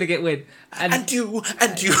 This is going to get weird. And you.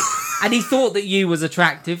 and he thought that you was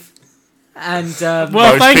attractive. And Well,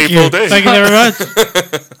 Most thank people you. do. Thank you very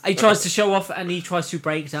much. he tries to show off and he tries to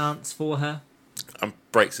break dance for her. And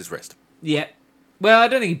breaks his wrist. Yeah. Well, I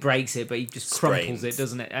don't think he breaks it, but he just crumples Sprains. it,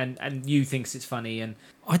 doesn't it? And you thinks it's funny. And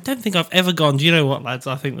I don't think I've ever gone, do you know what, lads?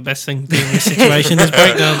 I think the best thing to do in this situation is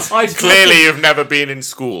breakdance. I'd Clearly, you've never been in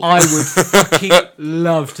school. I would fucking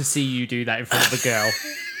love to see you do that in front of a girl.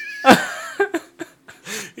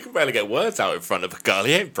 You can barely get words out in front of a girl.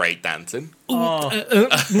 He ain't breakdancing.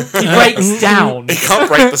 He breaks down. He can't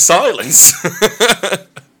break the silence.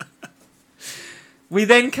 We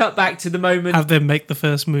then cut back to the moment. Have them make the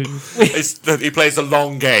first move. He plays the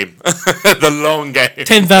long game. The long game.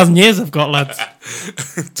 10,000 years I've got, lads.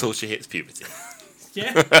 Until she hits puberty.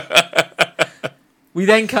 Yeah. We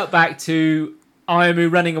then cut back to Ayamu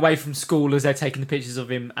running away from school as they're taking the pictures of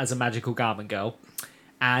him as a magical garment girl.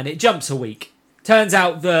 And it jumps a week. Turns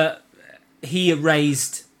out that he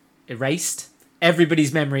erased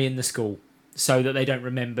everybody's memory in the school so that they don't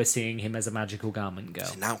remember seeing him as a magical garment girl.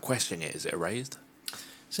 Now question it, is it erased?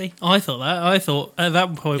 See, I thought that. I thought at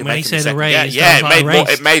that point You're when he making me said second- erased, Yeah, I was like,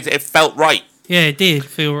 it erased. it felt right. Yeah, it did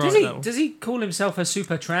feel right. though. Does he call himself a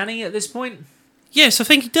super tranny at this point? Yes, I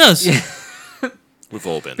think he does. Yeah. We've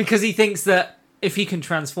all been. Because he thinks that if he can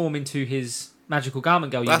transform into his magical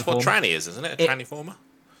garment girl That's uniform, what tranny is, isn't it? A tranny former?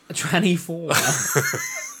 a tranny former,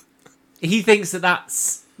 he thinks that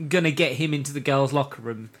that's gonna get him into the girls' locker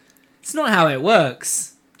room. It's not how it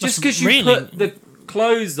works. Just because you really- put the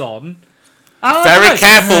clothes on Oh, Very no.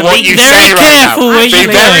 careful what Be you very say right careful now. where Be you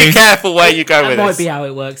very go. careful where you go That with might this. be how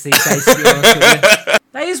it works these days, to be honest with you.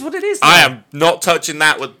 That is what it is. I though. am not touching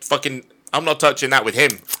that with fucking... I'm not touching that with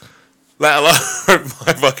him. Let alone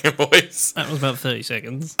my fucking voice. That was about 30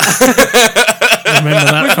 seconds.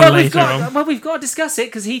 Remember that for later on. Well, we've got to discuss it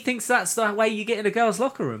because he thinks that's the way you get in a girl's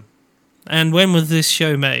locker room. And when was this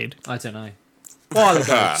show made? I don't know. A while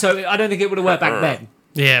ago. So I don't think it would have worked back then.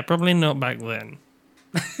 Yeah, probably not back then.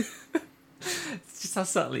 It's just how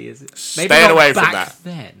subtle he is. Maybe Staying not away from back that.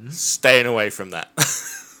 then. Staying away from that.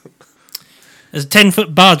 There's a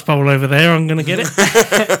 10-foot barge pole over there. I'm going to get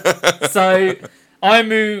it. So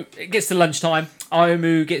Ayamu gets to lunchtime.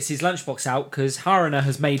 Ayamu gets his lunchbox out because Haruna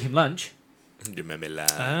has made him lunch. You made me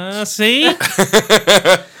laugh. See?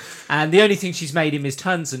 And the only thing she's made him is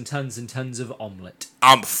tons and tons and tons of omelette.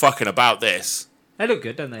 I'm fucking about this. They look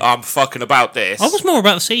good, don't they? I'm fucking about this. I was more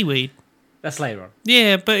about the seaweed. That's later on.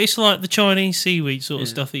 Yeah, but it's like the Chinese seaweed sort of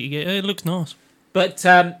stuff that you get. It looks nice. But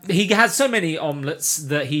he has so many omelettes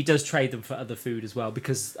that he does trade them for other food as well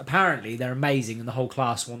because apparently they're amazing and the whole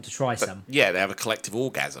class want to try some. Yeah, they have a collective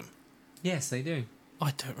orgasm. Yes, they do.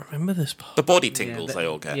 I don't remember this part. The body tingles Yeah, they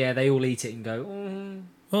all get. Yeah, they all eat it and go, mm.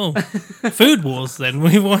 Oh, Food Wars then.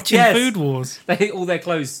 We're watching Yes. Food Wars. All their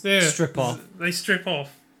clothes strip off. They strip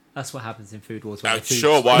off. That's what happens in Food Wars. No, the food's-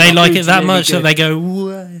 sure, why They not? like it Food's that really much that good. they go,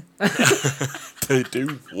 "Whoa." They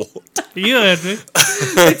do what? You heard me.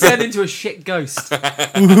 They turn into a shit ghost.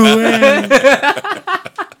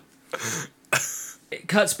 It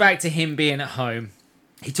cuts back to him being at home.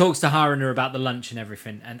 He talks to Haruna about the lunch and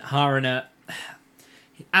everything, and Haruna,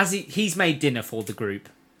 as he's made dinner for the group,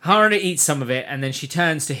 Haruna eats some of it, and then she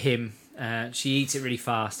turns to him. She eats it really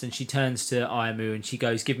fast, and she turns to Ayamu, and she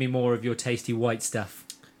goes, "Give me more of your tasty white stuff."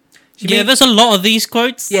 Yeah, there's a lot of these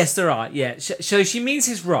quotes. Yes, there are. Yeah, so she means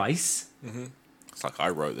his rice. It's like I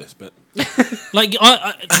wrote this bit. Like,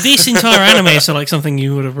 this entire anime is like something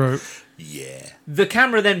you would have wrote. Yeah. The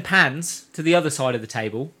camera then pans to the other side of the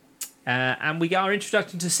table, and we get our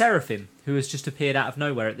introduction to Seraphim, who has just appeared out of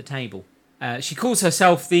nowhere at the table. She calls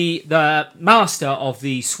herself the master of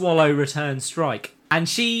the Swallow Return Strike, and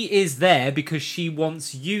she is there because she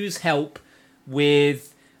wants Yu's help with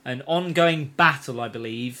an ongoing battle, I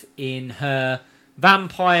believe, in her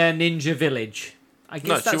vampire ninja village. I guess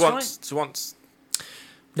No, that's she right. wants.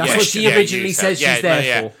 That's Yeah, what she originally you says said. she's Yeah,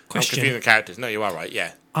 there no, for. Question. I'm confusing characters. No, you are right.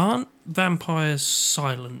 Yeah. Aren't vampires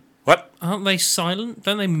silent? What? Aren't they silent?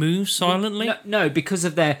 Don't they move silently? No, because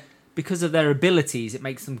of their abilities, it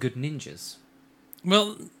makes them good ninjas.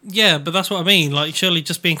 Well, yeah, but that's what I mean. Like, surely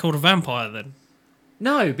just being called a vampire then.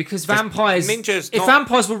 No, because vampires. ninjas If not-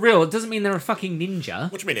 vampires were real, it doesn't mean they're a fucking ninja.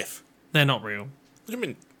 What do you mean if? They're not real. What do you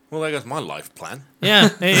mean? Well, there goes my life plan. Yeah.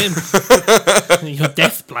 Your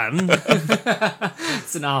death plan.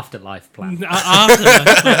 It's an afterlife plan.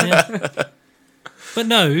 Afterlife plan, yeah. But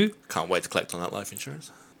no. Can't wait to collect on that life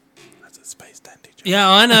insurance. That's a space dandy. Yeah,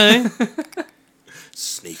 I know.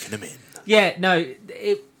 Sneaking them in. Yeah, no,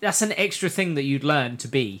 that's an extra thing that you'd learn to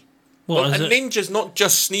be. What Well, is a it? ninja's not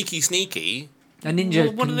just sneaky. A ninja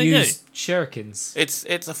What do can they use shurikens.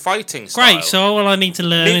 It's a fighting style. Great, so all I need to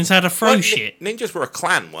learn is how to throw shit. Ninjas were a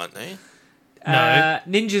clan, weren't they?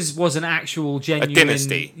 Ninjas was an actual genuine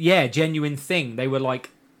dynasty. Yeah, genuine thing. They were like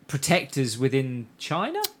protectors within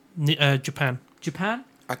China, Japan. Japan.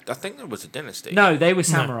 I think there was a dynasty. No, they were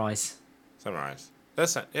samurais. Samurais.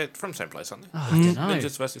 They're from the same place, aren't they? Oh, I don't know.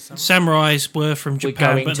 Ninjas versus samurais. Samurais were from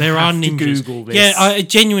Japan, going but to there are have to ninjas. Google this. Yeah, it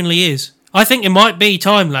genuinely is. I think it might be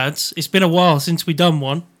time, lads. It's been a while since we done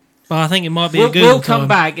one, but I think it might be a good We'll come time.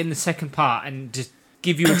 back in the second part and just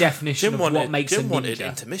give you a definition of what makes a Jim ninja. wanted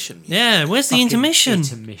intermission music. Yeah, where's the Fucking intermission?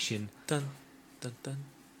 Intermission. Dun, dun, dun,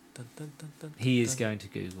 dun, dun, dun, dun, He is dun, going to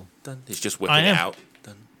Google. dun. He's just whipping I it am. out.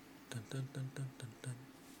 Dun, dun, dun, dun, dun, dun,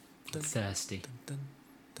 dun, Thirsty. dun, dun,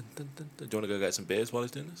 dun, dun, dun. Do you want to go get some beers while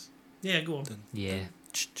he's doing this? Yeah, go on. Yeah.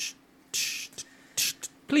 Ch, ch, ch, ch,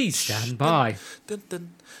 Please stand by. dun,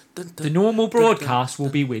 dun, dun, dun, The normal dun, dun, broadcast will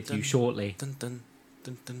dun, be with dun, you shortly. Dun, dun,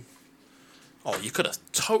 dun, dun. Oh, you could have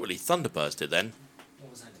totally Thunderbursted then.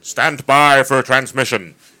 Stand by for a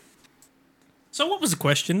transmission. So what was the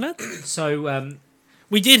question, lad? So,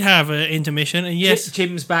 We did have an intermission, and yes,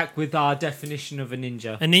 Jim's back with our definition of a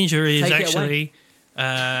ninja. a ninja is Take it actually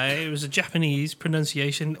it was a Japanese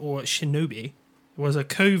pronunciation, or shinobi. It was a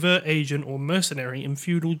covert agent or mercenary in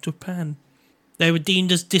feudal Japan. They were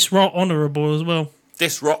deemed as dishonorable as well.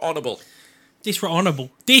 Dishonorable. Dishonorable.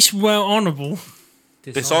 Dishonorable.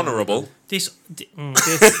 Dishonorable. Dishonorable.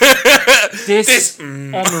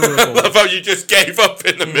 Dishonorable. Love how you just gave up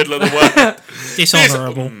in the middle of the word.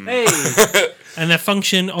 Dishonorable. Hey, And their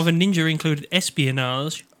function of a ninja included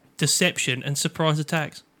espionage, deception, and surprise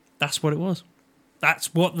attacks. That's what it was.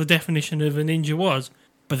 That's what the definition of a ninja was.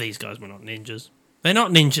 But these guys were not ninjas. They're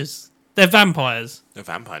not ninjas. They're vampires. They're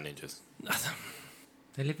vampire ninjas.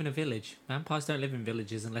 They live in a village. Vampires don't live in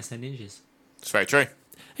villages unless they're ninjas. It's very true.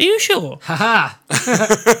 Are you sure? Haha!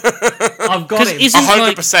 I've got 'Cause it. isn't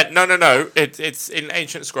 100%. No. It's in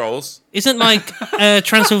ancient scrolls. Isn't like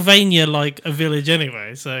Transylvania like a village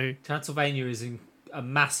anyway? So Transylvania is in a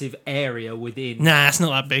massive area within. nah, it's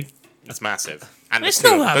not that big. It's massive. And It's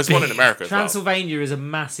there's not that There's one in big. America as well. Transylvania is a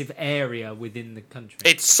massive area within the country.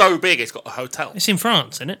 It's so big, it's got a hotel. It's in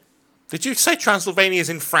France, isn't it? Did you say Transylvania is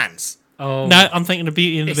in France? Oh, No, I'm thinking of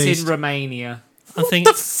Beauty and the it's Beast. in Romania. I think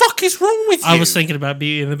What the fuck is wrong with you? I was thinking about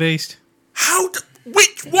Beauty and the Beast.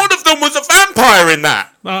 Which one of them was a vampire in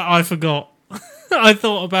that? I forgot. I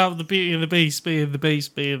thought about the Beauty and the Beast being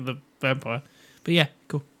the vampire. But yeah,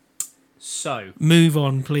 cool. So Move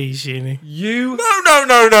on, please, Sheeny. you,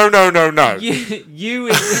 No. you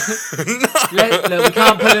look, we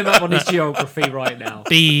can't put him up on his geography right now.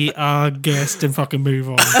 Be our guest and fucking move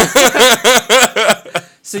on.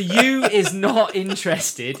 So you is not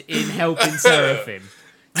interested in helping Seraphim.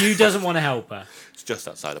 You doesn't want to help her. It's just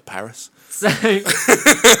outside of Paris. So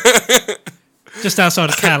Just outside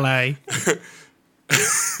of Calais.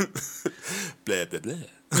 Blah, blah, blah.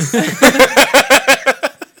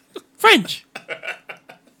 French.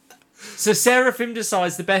 So Seraphim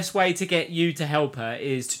decides the best way to get you to help her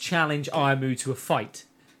is to challenge Ayamu to a fight.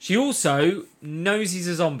 She also knows he's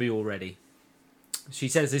a zombie already. She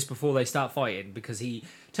says this before they start fighting because he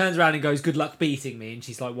turns around and goes, "Good luck beating me," and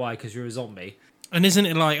she's like, "Why? Because you're a zombie." And isn't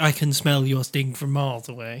it like, I can smell your sting from miles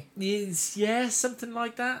away? Yeah, something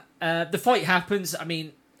like that. The fight happens. I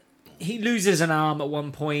mean, he loses an arm at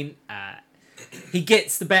one point. He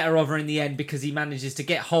gets the better of her in the end because he manages to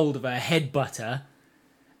get hold of her, headbutt her.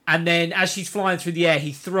 And then as she's flying through the air,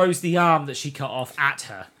 he throws the arm that she cut off at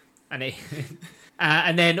her.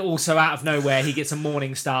 And then also out of nowhere, he gets a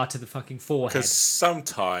morning star to the fucking forehead. Because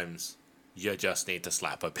sometimes you just need to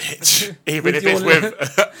slap a bitch. Even With if it's your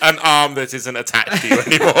with an arm that isn't attached to you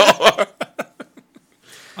anymore.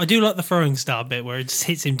 I do like the throwing star bit where it just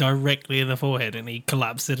hits him directly in the forehead and he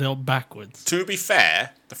collapses it up backwards. To be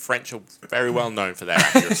fair, the French are very well known for their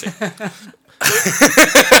accuracy.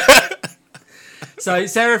 So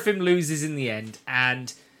Seraphim loses in the end,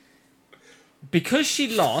 and because she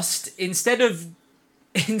lost, instead of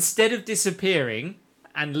disappearing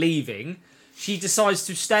and leaving, she decides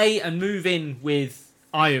to stay and move in with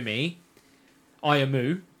Ayamu,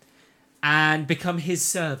 and become his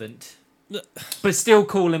servant, but still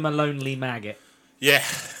call him a lonely maggot. Yeah.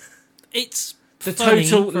 It's The funny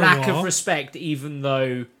total for a lack of while. respect, even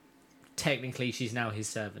though technically she's now his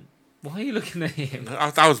servant. Why are you looking at him?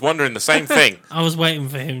 I was wondering the same thing. I was waiting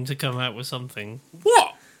for him to come out with something.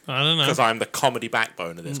 What? I don't know. Because I'm the comedy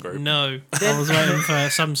backbone of this group. No, I was waiting for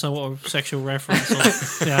some sort of sexual reference. Or,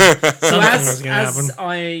 yeah, So something was going to as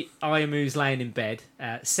happen. Ayamu's laying in bed,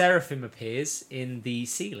 Seraphim appears in the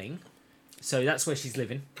ceiling. So that's where she's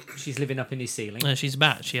living. She's living up in his ceiling. No, she's a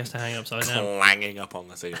bat. She has to hang upside down. Clanging up on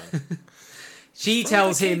the ceiling. She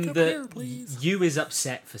tells him come that here, please. you is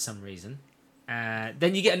upset for some reason.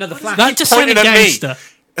 Then you get another flash. That just sounded pointing at me? gangster.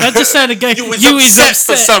 That just sounded gangster. You was upset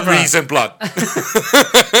for some bruh. reason, blood.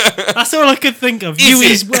 That's all I could think of. Is You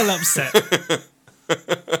it? is well upset.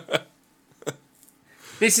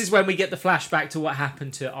 This is when we get the flashback to what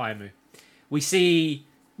happened to Ayamu. We see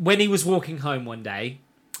when he was walking home one day,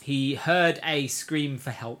 he heard a scream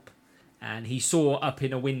for help, and he saw up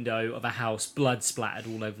in a window of a house blood splattered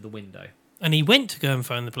all over the window. And he went to go and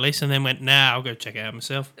phone the police and then went, nah, I'll go check it out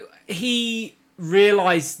myself. He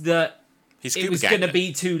realised that He's it scuba was going to ganger.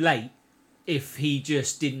 be too late if he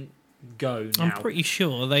just didn't go now. I'm pretty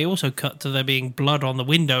sure they also cut to there being blood on the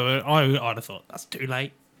window. I'd have thought, that's too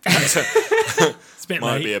late. It's a bit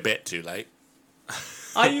Might late. be a bit too late.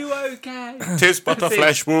 Are you okay? Tis but a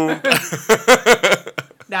flesh wound.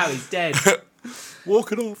 Now he's dead.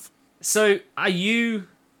 Walk it off. So, are you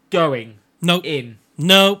going Nope. in?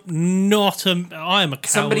 No, not a... I am a coward.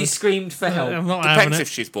 Somebody screamed for help. I'm not having Depends it. if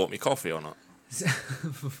she's bought me coffee or not.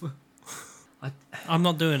 I'm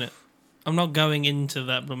not doing it. I'm not going into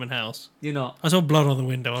that blooming house. You're not. I saw blood on the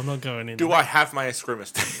window. I'm not going in. Do I have my Escrima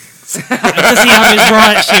sticks? Does he have his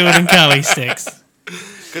riot shield and Cali sticks?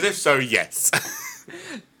 Because if so, yes.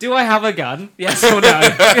 Do I have a gun? Yes or no?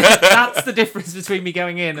 That's the difference between me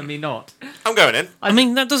going in and me not. I'm going in. I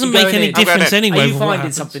mean, that doesn't You make going any in? I'm going difference in. anyway. Are you with what finding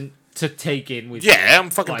happens. something to take in with Yeah, I'm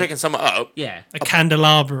fucking Like- picking something up. Yeah. A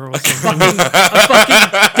candelabra or something. A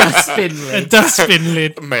fucking dustbin A lid. dustbin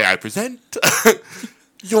lid. May I present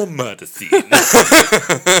your murder scene?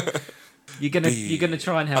 You're gonna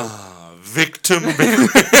try and help. Victim.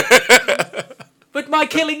 Put my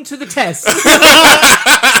killing to the test.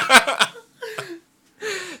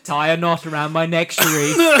 Tie a knot around my neck,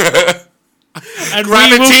 Cherie. And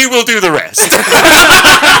Gravity will do the rest.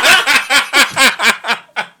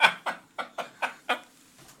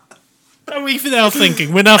 We're now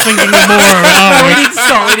thinking more of it, aren't We we?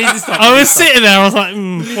 need to stop. I was sitting there, I was like,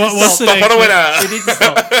 what's the Stop on a winner. We need to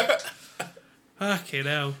stop. Fucking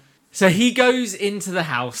hell. So he goes into the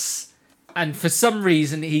house, and for some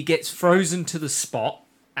reason he gets frozen to the spot,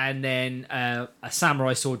 and then a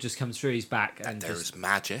samurai sword just comes through his back and There just is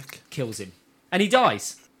magic. kills him. And he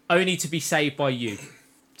dies, only to be saved by you.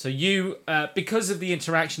 So you, because of the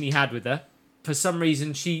interaction he had with her, for some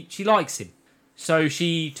reason she likes him. So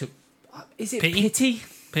she took, is it Pity? pity?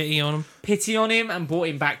 Pity on him. Pity on him and brought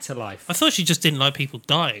him back to life. I thought she just didn't like people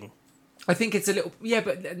dying. I think it's a little,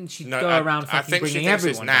 but then she'd No, go around I fucking think she bringing thinks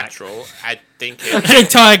it's everyone back. natural. I think The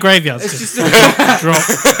entire graveyard's It's just just, drop.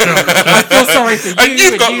 I feel sorry for you. and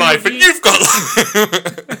you've got you- life, and you- you've got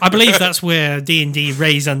life. I believe that's where D&D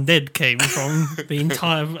Raise Undead came from. The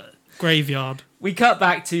entire graveyard. We cut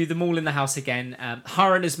back to them all in the house again.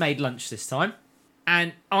 Haran has made lunch this time.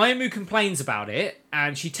 And Ayamu complains about it.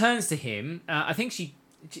 And she turns to him. I think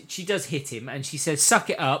she does hit him. And she says,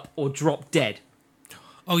 suck it up or drop dead.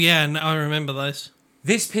 Oh yeah, and I remember those.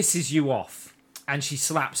 This pisses you off. And she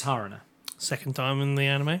slaps Harana. Second time in the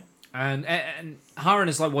anime. And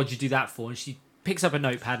Harana's like, what'd you do that for? And she picks up a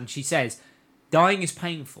notepad and she says, dying is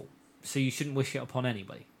painful. So you shouldn't wish it upon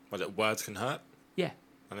anybody. Was it words can hurt? Yeah.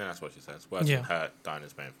 I think that's what she says. Words Yeah. can hurt, dying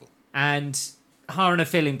is painful. And Harana,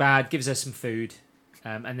 feeling bad, gives her some food,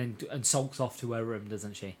 and sulks off to her room,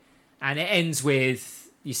 doesn't she? And it ends with,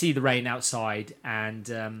 you see the rain outside,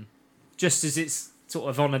 and just as it's sort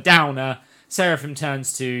of on a downer, Seraphim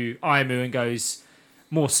turns to Ayamu and goes,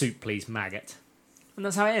 more soup, please, maggot. And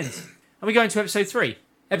that's how it ends. And we go into episode 3.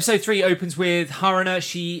 Episode 3 opens with Harana.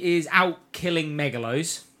 She is out killing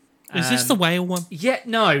megalos. Is this the whale one? Yeah,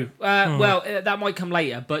 no. Well, that might come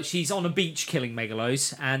later, but she's on a beach killing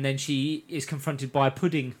megalos, and then she is confronted by a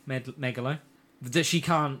pudding megalo that she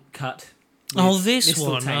can't cut. Oh, with this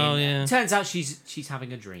one. mistletoe. Oh, yeah. Turns out she's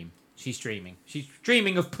having a dream. She's dreaming. She's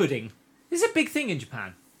dreaming of pudding. This is a big thing in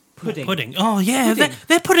Japan. Pudding. Pudding. Oh, yeah. Pudding.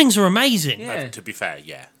 Their puddings are amazing. Yeah. To be fair,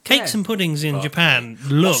 yeah. Cakes Yeah. and puddings in Japan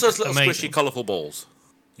look What's those little amazing. squishy, colourful balls?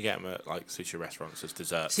 You get them at like sushi restaurants as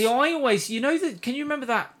desserts. See, I always, can you remember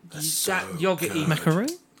that yogurt? Macaroon?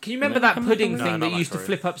 Can you remember that pudding No, thing not that used to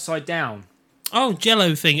macaroon. flip upside down? Oh,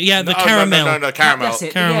 Jello thing. Yeah, the Oh, caramel. No, caramel. That's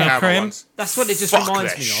it. Caramel Yeah. creme. ones. That's what it just Fuck,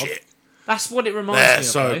 reminds they're me shit. of. That's what it reminds They're me of.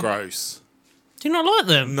 so though. gross. Do you not like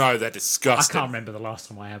them? No, they're I disgusting. can't remember the last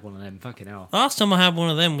time I had one of them. Fucking hell. Last time I had one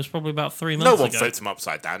of them was probably about 3 No months one ago. flips them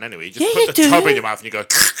upside down anyway. You just Yeah, put you the do. tub in your mouth and you go,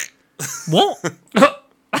 What?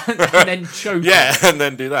 And then choke. yeah, and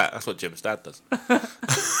then do that. That's what Jim's dad does.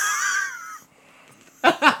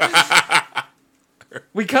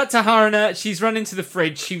 We cut to Harana. She's run into the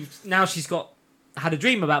fridge. She's had a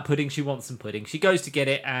dream about pudding. She wants some pudding. She goes to get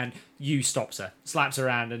it, and Yu stops her, slaps her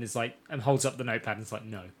around, and is like, and holds up the notepad and is like,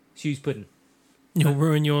 no, Yu's pudding. You'll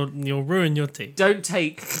ruin your tea. Don't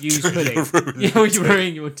take Yu's pudding. You'll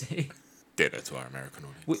ruin your tea. Dinner to our American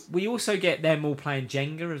audience. We also get them all playing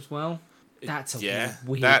Jenga as well. That's a Yeah,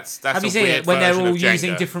 weird. that's Have a you seen weird it when they're version all of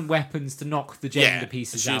using Jenga. different weapons to knock the Jenga Yeah,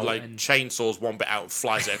 pieces she out? like and... chainsaws one bit out and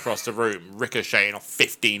flies it across the room, ricocheting off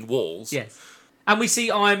 15 walls. Yes. And we see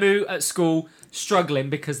Ayamu at school struggling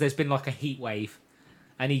because there's been like a heat wave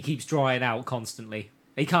and he keeps drying out constantly.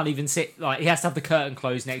 He can't even sit, like, he has to have the curtain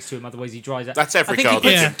closed next to him, otherwise he dries out. That's every I think girl he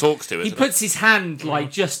that puts, Jim talks to, he isn't puts his hand, like,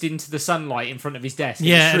 just into the sunlight in front of his desk. And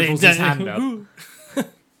Yeah, he shrivels his hand up.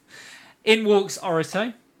 exactly. In walks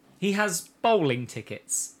Orito. He has bowling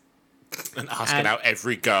tickets. it? And asking And- out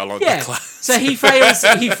every girl on Yeah. the class. So he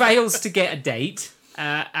fails to get a date,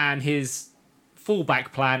 and his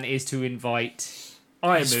fallback plan is to invite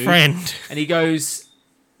His Ayamu. friend. And he goes,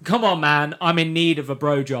 come on, man, I'm in need of a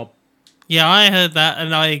bro job. Yeah, I heard that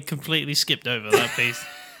and I completely skipped over that piece.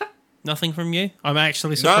 Nothing from you? I'm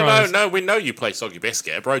actually surprised. No, we know you play Soggy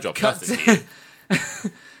Biscuit. A bro job Cut nothing to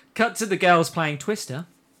you. Cut to the girls playing Twister.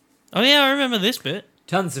 Oh yeah, I remember this bit.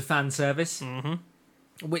 Tons of fan service.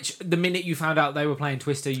 Which, the minute you found out they were playing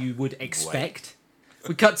Twister, you would expect.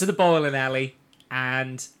 We cut to the bowling alley,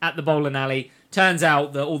 and at the bowling alley, turns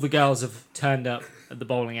out that all the girls have turned up at the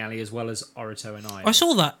bowling alley as well as Orito and I. I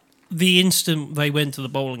saw that the instant they went to the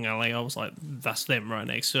bowling alley. I was like, "That's them right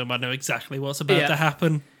next to them. I know exactly what's about Yeah. to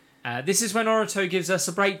happen." This is when Orito gives us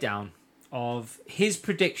a breakdown of his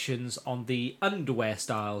predictions on the underwear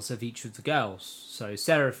styles of each of the girls. So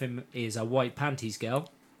Seraphim is a white panties girl.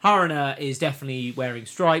 Haruna is definitely wearing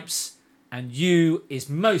stripes, and Yu is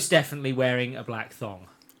most definitely wearing a black thong.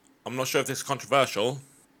 I'm not sure if this is controversial,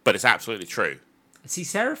 but it's absolutely true. Is he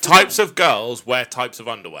Seraphim? Types of girls wear types of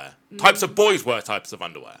underwear. Types of boys wear types of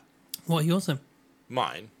underwear. What are yours then?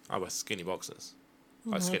 Mine, I wear skinny boxers.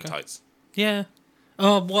 Like skin okay. tights. Yeah.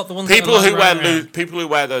 Oh, what the ones? People that are who like wear round? people who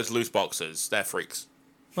wear those loose boxers, they're freaks.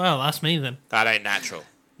 Well, that's me then. That ain't natural.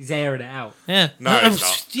 He's airing it out. Yeah. No, it's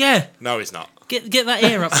not. Yeah. No, he's not. Get that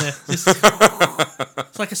air up there. Just,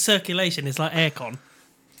 it's like a circulation. It's like aircon.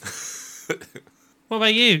 What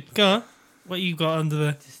about you? Go on. What you got under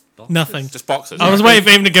there? Boxers. Nothing. Just boxers. I was waiting for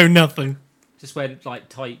him to go nothing. Just wear like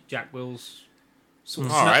tight Jack Wills. Sort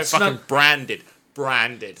of All right, snug- fucking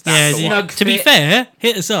branded. That's Yeah. the one. Snug To be fit. fair,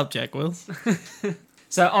 hit us up, Jack Wills.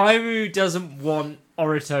 So Aimu doesn't want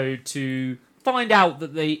Orito to find out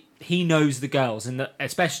that he knows the girls, and that,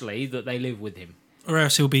 especially that they live with him. Or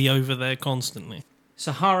else he'll be over there constantly.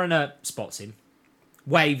 So Haruna spots him,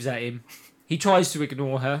 waves at him. He tries to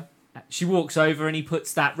ignore her. She walks over and he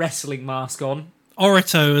puts that wrestling mask on.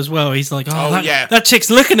 Orito as well. He's like, oh, that, yeah. that chick's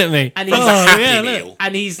looking at me. And He's he's, a happy yeah, meal. look.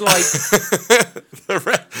 and he's like,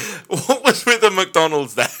 What was with the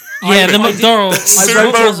McDonald's there? Yeah, the I did- McDonald's. I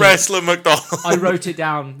wrote Sumo it- wrestler McDonald's. I wrote it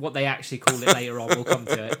down, what they actually call it later on. We'll come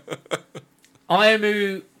to it.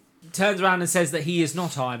 Ayamu turns around and says that he is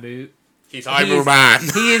not Ayamu. He's He Imu is- Man.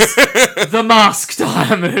 He is the masked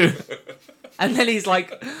Ayamu. And then he's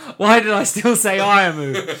like, why did I still say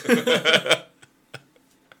Ayamu?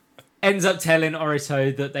 Ends up telling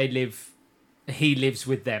Orito that he lives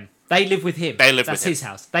with them. They live with him. They live That's with him. his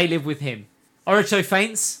house. They live with him. Orito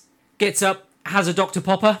faints, gets up, has a Dr.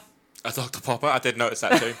 Popper, A Dr. Popper. I did notice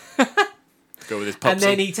that too. Go with his pops. and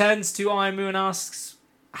then he turns to Ayamu and asks,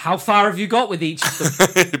 how far have you got with each of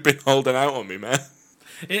them? You've been holding out on me, man.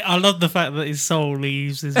 I love the fact that his soul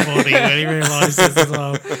leaves his body when he realises as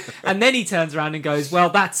well. And then he turns around and goes, well,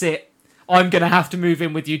 that's it. I'm going to have to move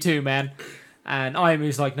in with you too, man. And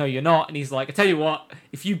Ayamu's like, no, you're not. And he's like, I tell you what,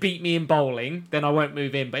 if you beat me in bowling, then I won't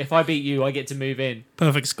move in. But if I beat you, I get to move in.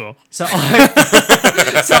 Perfect score. So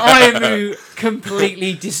Ayamu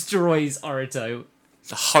completely destroys Orito.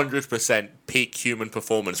 It's 100% peak human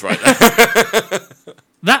performance right there.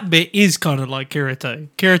 That bit is kind of like Kirito.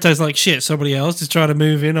 Kirito's like, shit, somebody else is trying to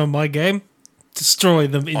move in on my game. Destroy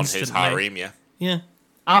them on instantly. his harem, yeah. Yeah.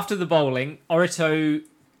 After the bowling, Orito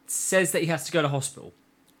says that he has to go to hospital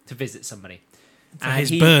to visit somebody. For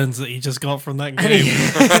his burns that he just got from that And game.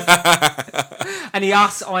 and he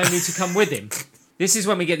asks Ayamu to come with him. This is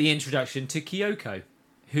when we get the introduction to Kyoko,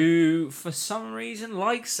 who, for some reason,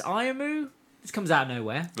 likes Ayamu. This comes out of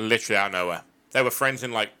nowhere. Literally out of nowhere. They were friends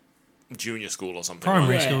in like junior school or something.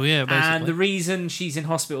 Primary right? school, yeah, basically. And the reason she's in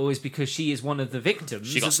hospital is because she is one of the victims.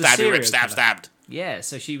 She got of the stabbed, serial ripped, stabbed, killer. stabbed. Yeah,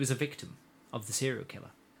 so she was a victim of the serial killer.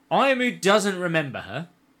 Ayamu doesn't remember her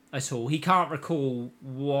at all. He can't recall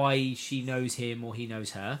why she knows him or he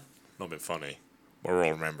knows her. Not been funny. We're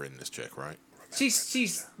all remembering this chick, right?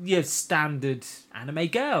 She's your standard anime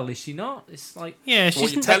girl, is she not? It's like Yeah, What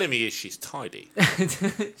she's you're telling me is she's tidy.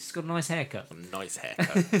 she's got a nice haircut. A nice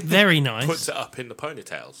haircut. very nice. Puts it up in the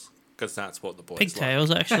ponytails. Because that's what the boys Pigtails,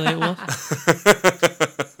 actually, it was.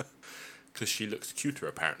 Because she looks cuter,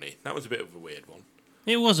 apparently. That was a bit of a weird one.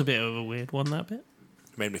 It was a bit of a weird one, that bit.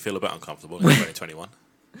 Made me feel a bit uncomfortable in 2021.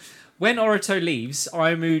 When Orito leaves,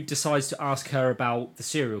 Ayamu decides to ask her about the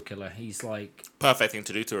serial killer. He's like, Perfect thing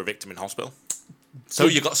to do to a victim in hospital. So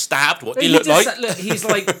you got stabbed? What do you He look just- like? Look, he's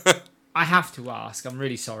like, I have to ask. I'm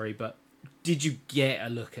really sorry, but did you get a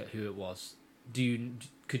look at who it was?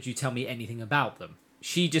 Could you tell me anything about them?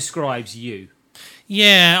 She describes you.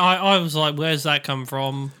 Yeah, I was like, where's that come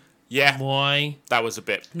from? Yeah, Why? that was a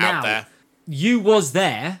bit Now, out there. You was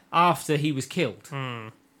there after he was killed,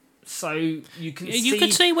 so you can You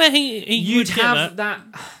could see where he you'd would get have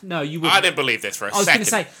that. that. No, you I wouldn't. didn't believe this for a I was second.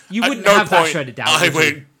 going to say you At wouldn't no have that point shredded down. I would you?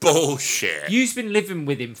 went, bullshit. You've been living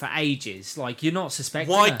with him for ages. Like you're not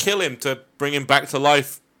suspecting. Why her. kill him to bring him back to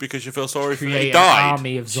life because you feel sorry for him? Create He an died.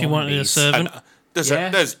 army of zombies. She wanted a servant. And, Yeah.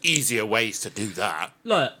 there's easier ways to do that.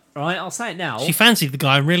 Look, right? I'll say it now. She fancied the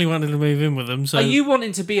guy and really wanted to move in with him. So, Are you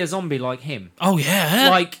wanting to be a zombie like him? oh yeah,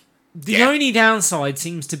 Like the Yeah. only downside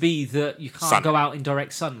seems to be that you can't Sun. go out in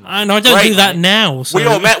direct sunlight. and I don't Great. do that now. So We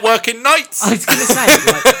all met working nights. I was going to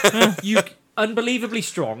say, like, you unbelievably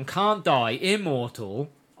strong, can't die, immortal.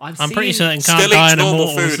 I'm pretty certain Still can't die eats in normal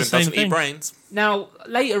Immortal. food It's the and same doesn't eat thing. brains. Now,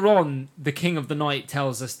 later on, the King of the Night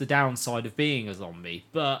tells us the downside of being a zombie,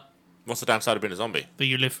 but What's the downside of being a zombie? But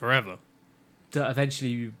you live forever. that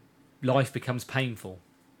eventually life becomes painful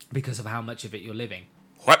because of how much of it you're living.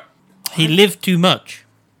 What? He lived too much.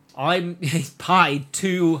 I'm partied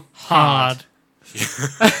too hard.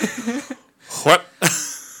 What?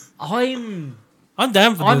 I'm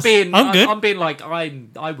down for I'm this. being I'm good. I'm being like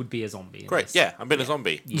I would be a zombie. In Great. this. Yeah, I've been a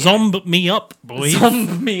zombie. Yeah. Zomb me up, boy.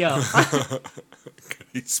 Zomb me up.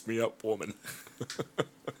 Eats me up, woman.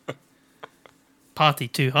 Party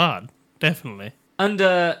too hard. Definitely.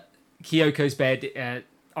 Under Kyoko's bed,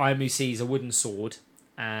 Ayamu sees a wooden sword,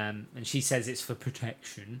 and she says it's for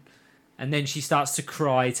protection. And then she starts to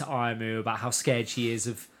cry to Ayamu about how scared she is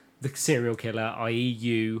of the serial killer, i.e.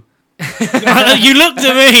 you. You looked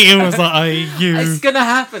at me and was like, you. It's gonna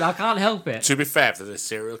happen. I can't help it. To be fair, if there's a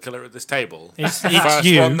serial killer at this table, It's the first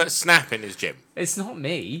you. one that's snapping is Jim. It's not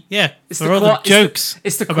me. Yeah, It's for all the jokes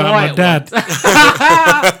It's the about quiet my dad.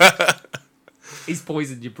 one. He's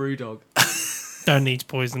poisoned your brew dog. Don't need to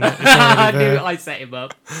poison it. It's I already knew there. I set him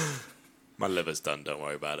up. My liver's done. Don't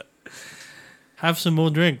worry about it. Have some more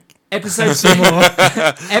drink. Episode Some more. That's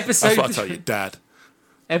what I episode tell you, Dad.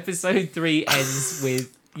 episode 3 and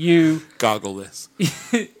with you Gargle this.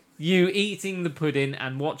 you eating the pudding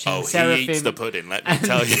and watching Oh, Seraphim he eats the pudding. Let me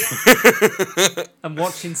tell you. and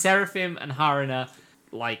watching Seraphim and Haruna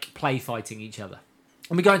like play fighting each other.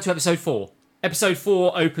 And we go into episode 4. Episode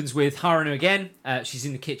 4 opens with Haruna again. She's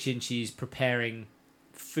in the kitchen. She's preparing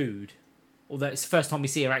food. Although it's the first time we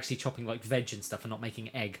see her actually chopping like veg and stuff and not making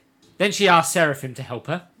egg. Then she asks Seraphim to help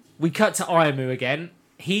her. We cut to Ayamu again.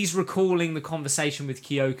 He's recalling the conversation with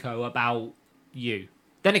Kyoko about you.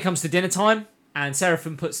 Then it comes to dinner time, and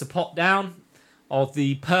Seraphim puts the pot down of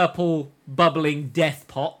the purple, bubbling death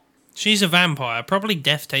pot. She's a vampire. Probably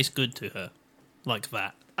death tastes good to her. Like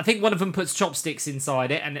that. I think one of them puts chopsticks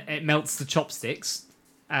inside it, and it melts the chopsticks.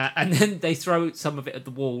 And then they throw some of it at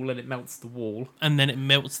the wall, and it melts the wall. And then it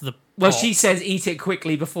melts the pot. Well, she says eat it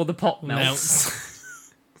quickly before the pot melts.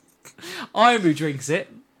 Ayamu drinks it,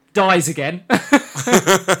 dies again.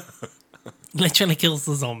 Literally kills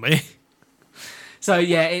the zombie. So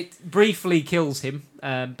yeah, it briefly kills him,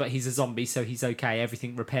 but he's a zombie, so he's okay.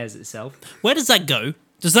 Everything repairs itself. Where does that go?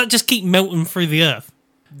 Does that just keep melting through the earth?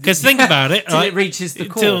 Because think about it. Till right? it reaches the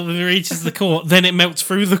core. Till it reaches the core. Then it melts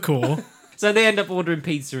through the core. So they end up ordering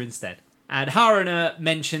pizza instead. And Haruna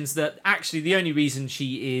mentions that actually the only reason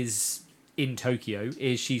she is in Tokyo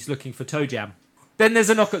is she's looking for toe jam. Then there's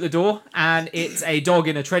a knock at the door, and it's a dog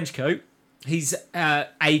in a trench coat. He's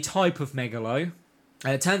a type of megalo.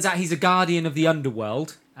 It turns out he's a guardian of the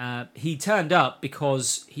underworld. He turned up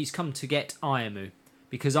because he's come to get Ayamu.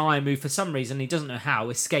 Because Ayamu, for some reason, he doesn't know how,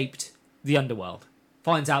 escaped the underworld.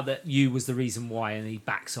 Finds out that you was the reason why, and he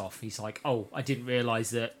backs off. He's like, oh, I didn't realise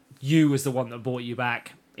that you was the one that brought you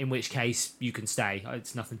back, in which case you can stay.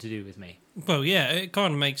 It's nothing to do with me. Well, yeah, it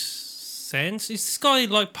kind of makes sense. Is this guy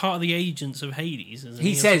like part of the agents of Hades? Isn't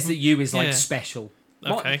He or says that something? you is like Yeah. special.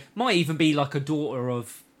 Okay. Might even be like a daughter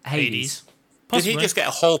of Hades. Did Possibly. he just get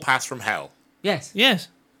a whole pass from hell? Yes. Yes.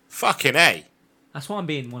 Fucking A. That's why I'm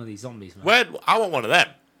being one of these zombies, man. Where? I want one of them.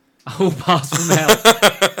 A whole pass from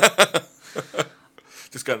hell.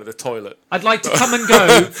 Just going to the toilet. I'd like to come and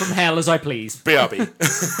go from hell as I please. BRB.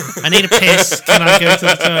 I need a piss. Can I go to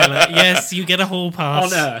the toilet? Yes, you get a hall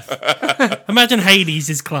pass. On Earth. Imagine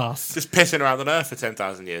Hades' class. Just pissing around on Earth for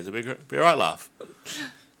 10,000 years. It'd be a right laugh.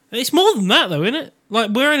 It's more than that, though, isn't it?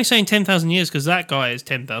 Like, we're only saying 10,000 years because that guy is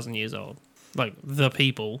 10,000 years old. Like, the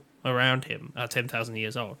people around him are 10,000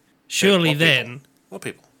 years old. Surely What then, people? What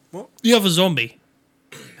people? What? you have a zombie.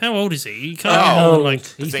 How old is he? He can't Oh. be more than, Old. like...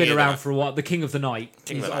 He's The been thing around is- for a while. The King of the Night.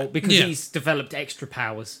 King He's of the Night. old because Yeah. he's developed extra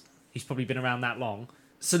powers. He's probably been around that long.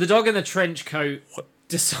 So the dog in the trench coat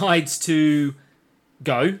decides to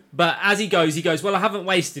go. But as he goes, well, I haven't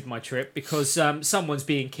wasted my trip because someone's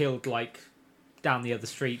being killed, like, down the other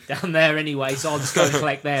street down there anyway, so I'll just go and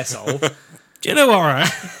collect their soul. Do you know what,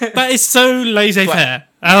 right? That is so laissez-faire.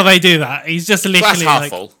 How they do that. He's just Glass literally half like...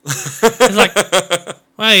 full. It's like,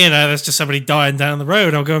 well, you know, there's just somebody dying down the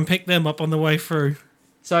road. I'll go and pick them up on the way through.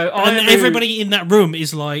 So And Ayamu- everybody in that room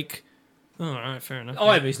is like, oh, all right, fair enough.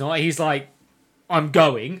 Ayamu's not. He's like, I'm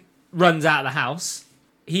going. Runs out of the house.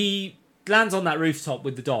 He lands on that rooftop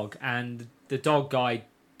with the dog, and the dog guy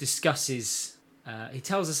discusses. He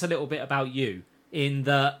tells us a little bit about you. In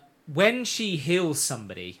that, when she heals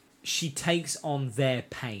somebody, she takes on their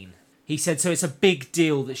pain. He said, so it's a big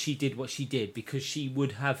deal that she did what she did because she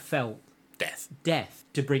would have felt death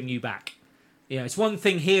to bring you back. You know, it's one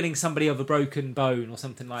thing healing somebody of a broken bone or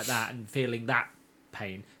something like that and feeling that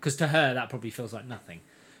pain, because to her that probably feels like nothing.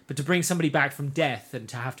 But to bring somebody back from death and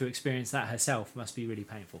to have to experience that herself must be really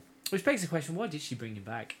painful. Which begs the question, why did she bring him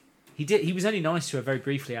back? He was only nice to her very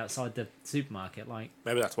briefly outside the supermarket, like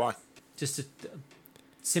Maybe that's why. just to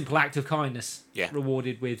simple act of kindness, Yeah.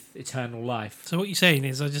 rewarded with eternal life. So what you're saying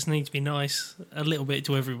is I just need to be nice a little bit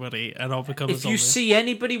to everybody and I'll become a If zombie. you see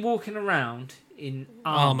anybody walking around in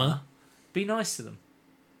armor, be nice to them.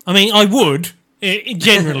 I mean, I would,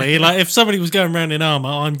 generally. Like, if somebody was going around in armour,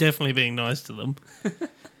 I'm definitely being nice to them.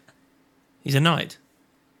 He's a knight.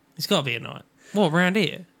 He's got to be a knight. What, round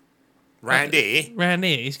here? Randy, Round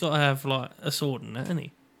here, he's got to have, like, a sword and that, hasn't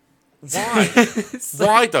he? why?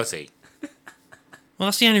 Why does he? Well,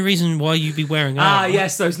 that's the only reason why you'd be wearing armour. Ah,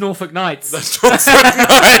 yes, those Norfolk Knights. That's Norfolk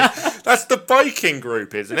Knights. That's the biking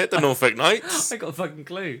group, isn't it? The Norfolk Knights. I got a fucking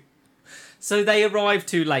clue. So they arrive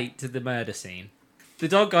too late to the murder scene. The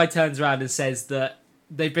dog guy turns around and says that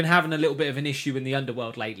they've been having a little bit of an issue in the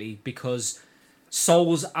underworld lately because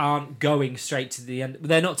souls aren't going straight to the end.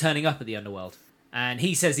 They're not turning up at the underworld. And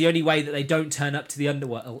he says the only way that they don't turn up to the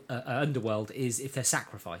underworld is if they're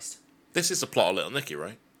sacrificed. This is the plot of Little Nicky,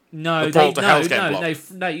 right? No, The portal to Hell's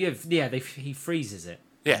Gate he freezes it.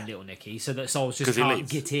 Yeah. in Little Nicky, so that souls 'Cause just he can't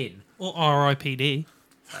leaves. get in. Or R.I.P.D.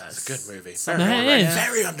 That's a good movie. So Very, it underrated. is.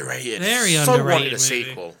 Very underrated. Very so underrated wanted a movie.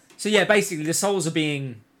 sequel. So yeah, basically the souls are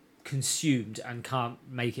being consumed and can't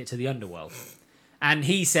make it to the underworld. And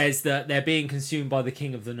he says that they're being consumed by the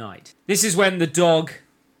King of the Night. This is when the dog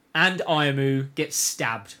and Ayamu get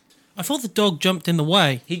stabbed. I thought the dog jumped in the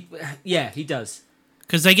way He does.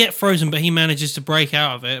 because they get frozen, but he manages to break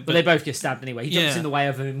out of it. But they both get stabbed anyway. He jumps Yeah. in the way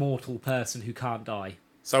of an immortal person who can't die.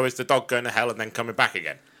 So is the dog going to hell and then coming back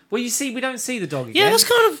again? Well, you see, we don't see the dog again. yeah, that's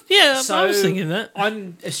kind of I So was thinking that.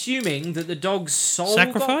 I'm assuming that the dog's soul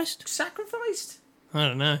Sacrificed? got sacrificed? I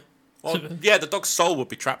don't know. Well, So- yeah, the dog's soul would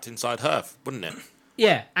be trapped inside her, wouldn't it?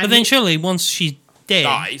 Yeah. And But then surely once she's dead,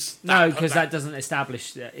 Dies. no, because that doesn't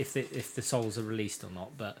establish if the souls are released or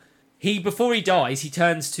not. But before he dies, he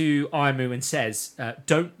turns to Ayamu and says,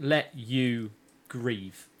 "Don't let you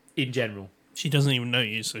grieve in general." she doesn't even know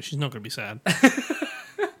you, so she's not going to be sad.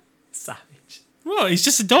 Savage. Well, he's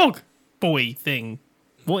just a dog boy thing.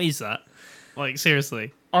 What is that? Like,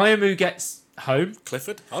 seriously. Ayamu gets home.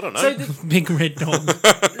 Clifford? I don't know. So the, Big red dog.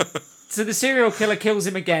 so the serial killer kills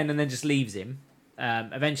him again and then just leaves him.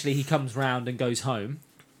 Eventually, he comes round and goes home.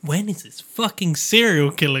 When is this fucking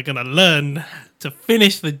serial killer going to learn to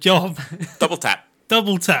finish the job? Double tap.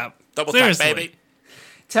 Double tap. Double Seriously. tap, baby.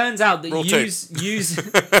 Turns out that Rule two.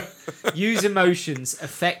 use emotions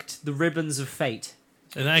affect the ribbons of fate.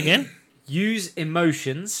 Say that again? Use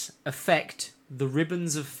emotions affect the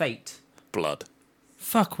ribbons of fate. Blood.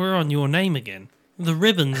 Fuck, we're on your name again. The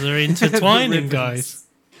ribbons are intertwining, ribbons. guys.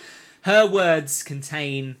 Her words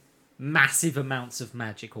contain massive amounts of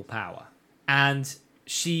magical power. And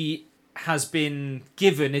she has been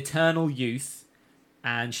given eternal youth,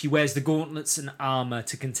 and she wears the gauntlets and armour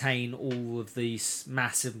to contain all of these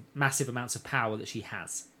massive amounts of power that she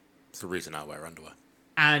has. It's the reason I wear underwear.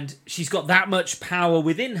 And she's got that much power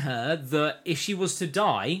within her that if she was to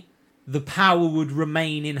die, the power would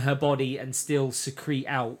remain in her body and still secrete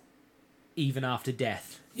out even after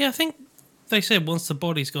death. Yeah, I think they said once the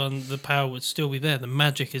body's gone, the power would still be there. The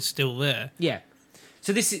magic is still there. Yeah.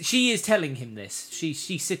 So she is telling him this.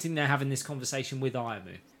 She's sitting there having this conversation with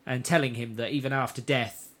Ayamu and telling him that even after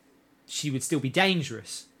death, she would still be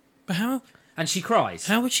dangerous. But how And she cries.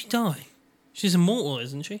 would she die? She's immortal,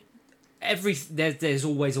 isn't she? There's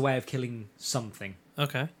always a way of killing something.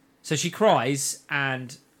 Okay. So she cries,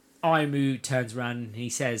 and Ayamu turns around and he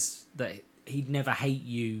says that he'd never hate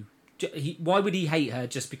you. Why would he hate her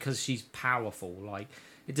just because she's powerful? Like,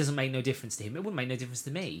 it doesn't make no difference to him. It wouldn't make no difference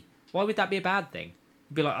to me. Why would that be a bad thing?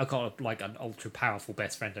 He'd be like, I got an ultra powerful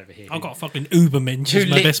best friend over here. I've got fucking Ubermensch who as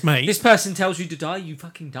my lit- best mate. This person tells you to die, you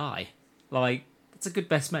fucking die. Like, that's a good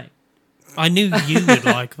best mate. I knew you would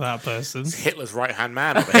like that person. Hitler's right-hand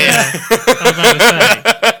man over here. I was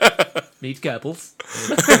about to say. Meet Goebbels.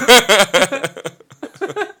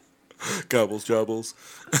 Goebbels, Goebbels.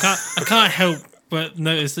 I can't help but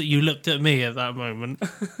notice that you looked at me at that moment.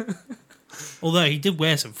 Although he did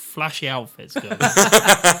wear some flashy outfits, girl.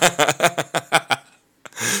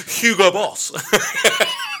 Hugo Boss.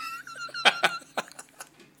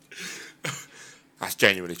 That's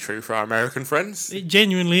genuinely true for our American friends. It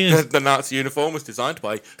genuinely is. The Nazi uniform was designed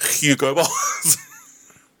by Hugo Boss.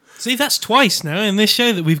 See, that's twice now in this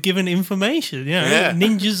show that we've given information. You know, Yeah.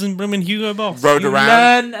 ninjas and women Hugo Boss. Rode You around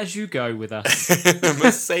learn as you go with us.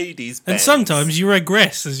 Mercedes Benz. And sometimes you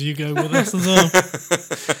regress as you go with us as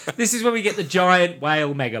well. This is when we get the giant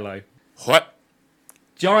whale megalo. What?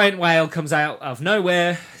 Giant whale comes out of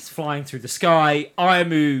nowhere. It's flying through the sky.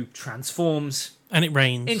 Ayamu transforms And it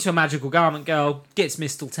rains. into a magical garment girl. Gets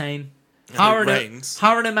Mistletoe. And it rains.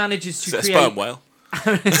 Haruna manages to Is it a create... sperm whale?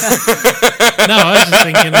 No, I was just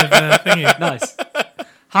thinking of thingy. Nice.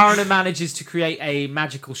 Haruna manages to create a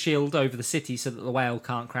magical shield over the city so that the whale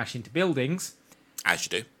can't crash into buildings. As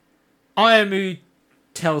you do. Ayamu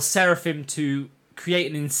tells Seraphim to create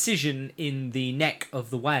an incision in the neck of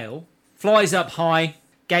the whale, flies up high,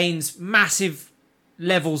 gains massive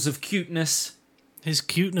levels of cuteness, His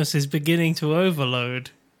cuteness is beginning to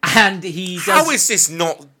overload. and he does. How is this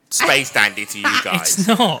not Space Dandy to you guys? It's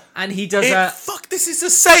not. And he does Fuck, this is the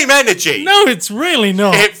same energy. No, it's really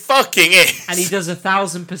not. It fucking is. and he does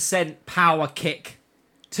 1,000% power kick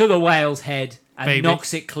to the whale's head and Baby.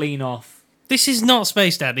 knocks it clean off. This is not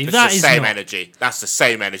Space Daddy. It's That the is same not. energy. That's the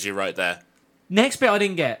same energy right there. Next bit I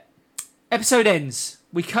didn't get. Episode ends.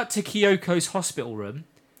 We cut to Kyoko's hospital room,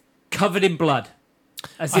 covered in blood,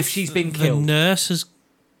 as if she's been The killed. nurse has.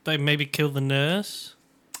 They maybe killed the nurse.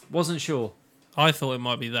 Wasn't sure. I thought it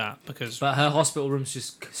might be that because But her hospital room's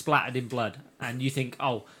just splattered in blood, and you think,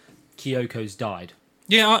 oh, Kyoko's died.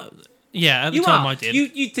 yeah, at the You time are. I did.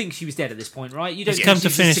 You'd think she was dead at this point, right? You don't It's think come to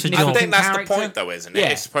she's a finish the job. I significant think that's character? the point, though, isn't it? Yeah.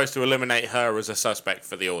 It's supposed to eliminate her as a suspect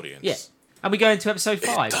for the audience. Yeah. And we go into episode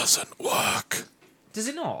 5. Doesn't work. Does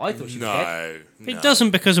it not? I thought she was dead. No. It doesn't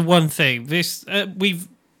because of one thing. This we've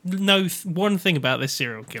know one thing about this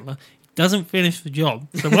serial killer. He doesn't finish the job.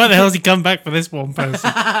 So why the hell has he come back for this one person?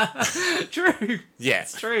 True. Yeah.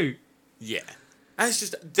 It's true. Yeah. And it's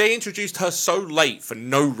just, they introduced her so late for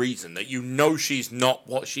no reason that you know she's not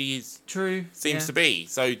what she is, True. seems yeah. to be.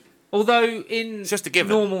 So, Although in just a given.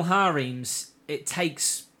 normal harems, it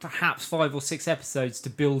takes perhaps 5 or 6 episodes to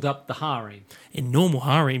build up the harem. In normal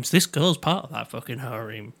harems, this girl's part of that fucking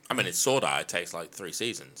harem. I mean, in Sword Art, it takes like 3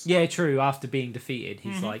 seasons. Yeah, true. After being defeated,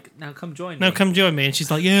 he's like, now come join me. Now come join me, and she's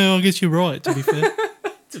like, "Yeah, I guess you're right." To be fair,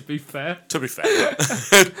 To be fair. To be fair.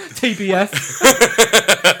 TBF.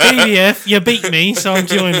 BBF, you beat me, so I'm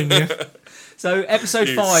joining you. So episode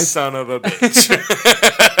You 5. son of a bitch.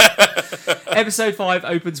 Episode 5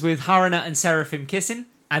 opens with Haruna and Seraphim kissing,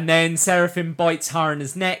 and then Seraphim bites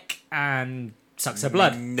Haruna's neck and sucks her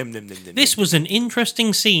blood. Nim, nim, nim, nim, This was an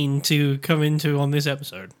interesting scene to come into on this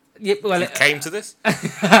episode. Yeah, well, You came to this?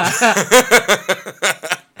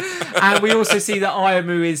 and we also see that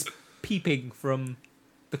Ayamu is peeping from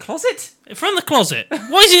the closet, From the closet.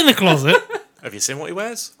 Why is he in the closet? Have you seen what he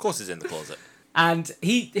wears? Of course he's in the closet. and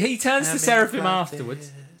he turns to Seraphim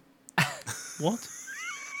afterwards. What?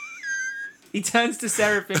 He turns to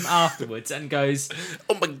Seraphim afterwards and goes,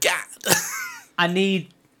 Oh my god. I need...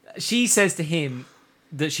 She says to him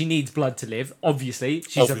that she needs blood to live. Obviously,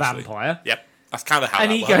 she's a Obviously. vampire. Yep. That's kind of how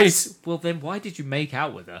And that he works. goes, well, then why did you make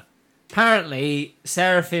out with her? Apparently,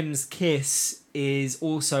 Seraphim's kiss is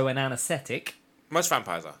also an anesthetic. Most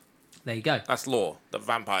vampires are. There you go. That's law. The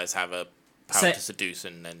vampires have a power So- to seduce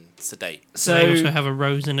and then sedate. They also So, have a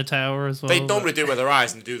rose in a tower as well. They normally do it with their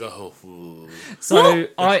eyes and do the whole ooh. so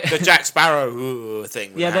the Jack Sparrow ooh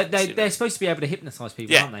thing. With yeah, hands, they're you know. they're supposed to be able to hypnotise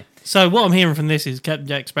people, Yeah. aren't they? So what I'm hearing from this is Captain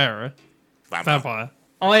Jack Sparrow, vampire.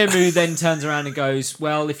 Ayamu then turns around and goes,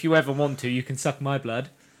 well, if you ever want to, you can suck my blood.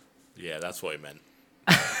 Yeah, that's what he meant.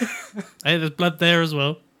 Hey, there's blood there as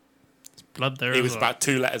well. There's blood there He as was well. about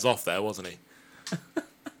 2 letters off there, wasn't he?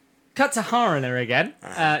 Cut to Haruna again.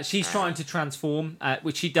 She's trying to transform,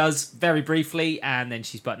 which she does very briefly, and then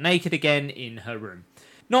she's butt naked again in her room.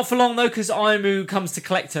 Not for long, though, because Ayamu comes to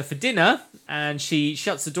collect her for dinner, and she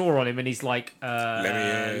shuts the door on him, and he's like,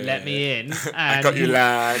 let me in. And I got you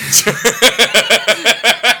lunch.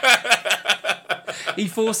 he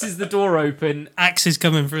forces the door open. Axe is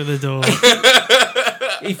coming through the door.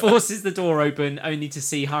 He forces the door open, only to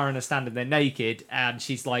see Haruna standing there naked, and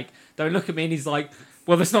she's like, don't look at me, and he's like,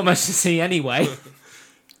 well, there's not much to see anyway.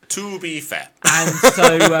 To be fair. And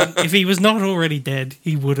so... If he was not already dead,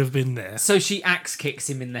 he would have been there. So she axe kicks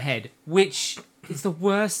him in the head, which is the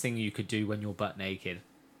worst thing you could do when you're butt naked.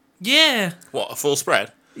 Yeah. What, a full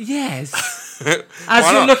spread? Yes. Why As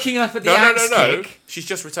you're not? looking up at the axe No. kick. She's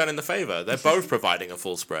just returning the favour. They're both providing a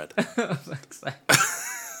full spread.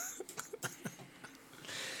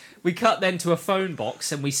 We cut then to a phone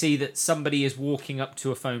box, and we see that somebody is walking up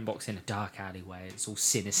to a phone box in a dark alleyway. It's all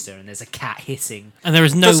sinister, and there's a cat hissing. And there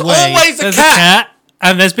is no There's way. always a there's cat!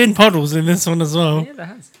 And there's been puddles in this one as well. Yeah, there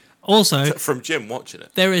has. Also, From Jim watching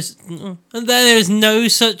it. there is no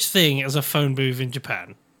such thing as a phone booth in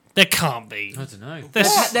Japan. There can't be. I don't know.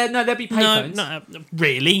 There's- There'd be payphones. No,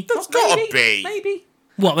 really? There's got to Maybe, be. Maybe.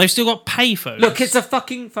 What? They've still got payphones. Look, it's a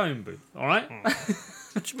fucking phone booth, all right?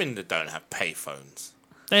 What do you mean they don't have payphones?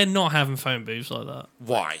 They're not having phone booths like that.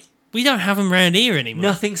 Why? We don't have them around here anymore.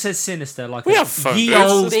 Nothing says sinister like We a have phone ye booths.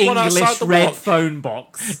 old There's one outside English the red block. phone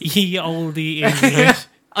box Ye olde English.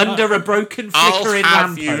 under a broken I'll flickering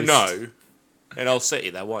have lamppost. you know, in Old City,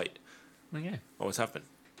 they're white. There you go. Always have been.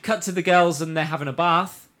 Cut to the girls, and they're having a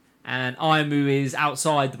bath. And Ayamu is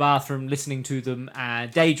outside the bathroom listening to them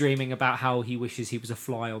and daydreaming about how he wishes he was a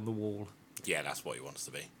fly on the wall. Yeah, that's what he wants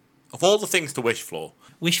to be. Of all the things to wish for,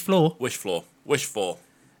 Wish floor. wish for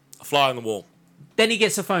a fly on the wall. Then he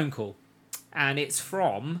gets a phone call, and it's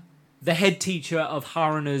from the head teacher of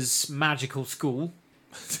Haruna's magical school.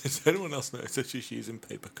 Does anyone else notice that she's using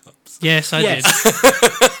paper cups? Yes, I did.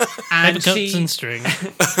 And Paper cups she and string.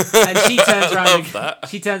 and she turns around. love that.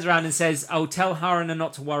 She turns around and says, "Oh, tell Haruna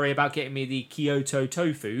not to worry about getting me the Kyoto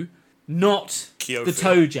tofu, not Kyofu. the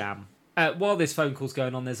toe jam." While this phone call's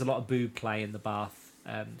going on, there's a lot of boob play in the bath.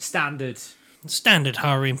 Standard, Standard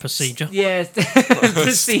harem procedure. yeah,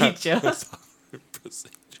 procedure.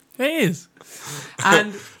 It is.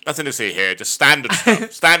 And Nothing to see here, just standard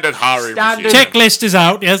stuff. Standard Haru Standard- procedure. Checklist is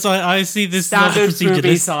out. Yes, I see this standard procedure booby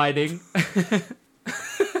list. siding.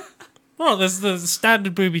 Well, there's the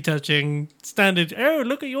standard booby touching. Standard, oh,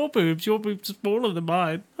 look at your boobs. Your boobs are smaller than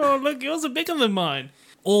mine. Oh, look, yours are bigger than mine.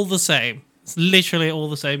 All the same. It's literally all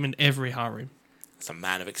the same in every harem. It's a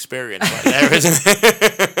man of experience right there, isn't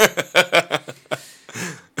it?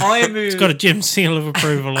 Ayamu, Got a gym seal of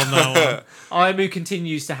approval on that one. Ayamu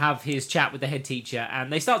continues to have his chat with the head teacher,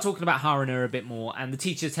 and they start talking about Haruna a bit more, and the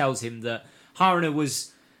teacher tells him that Haruna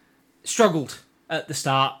was struggled at the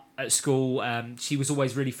start at school. She was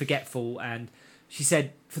always really forgetful, and she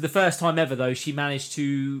said for the first time ever, though, she managed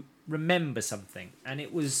to remember something, and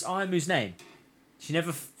it was Ayamu's name. She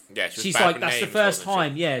never... Yeah, she was she's bad like, with that's the names, first wasn't she?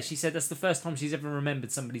 time, yeah, she said that's the first time she's ever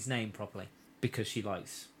remembered somebody's name properly, because she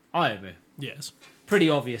likes Ayamu. Yes. Pretty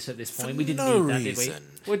obvious at this point. We didn't no need that, did reason.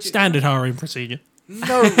 we? What'd you- Standard harem procedure.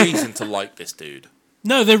 No reason to like this dude.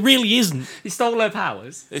 No, there really isn't. He stole her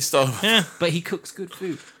powers, It's still, Yeah. but he cooks good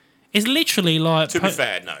food. It's literally like... to be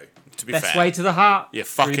fair, no. To be Best fair, way to the heart. you're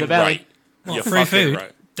through fucking the belly. right. You're free fucking food.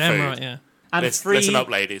 right. Damn Food. right, yeah. And Listen up,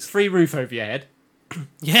 ladies. free roof over your head.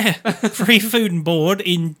 Yeah, free food and board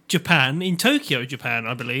in Japan, in Tokyo, Japan,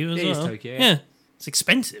 I believe as It is well. Tokyo, yeah. Yeah, it's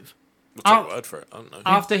expensive. We'll take Oh. your word for it. I don't know.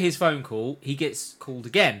 After his phone call, he gets called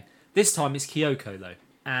again. This time it's Kyoko, though.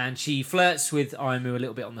 And she flirts with Ayamu a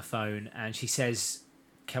little bit on the phone, and she says,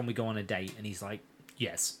 "Can we go on a date?" And he's like,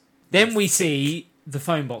 "Yes." Then we see the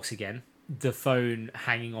phone box again, the phone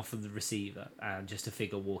hanging off of the receiver, and just a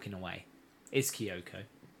figure walking away. It's Kyoko.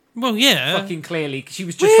 Well, yeah. Fucking clearly, she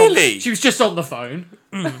was just Really? she was just on the phone.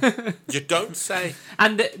 You don't say.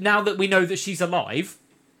 And now that we know that she's alive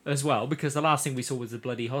as well, because the last thing we saw was the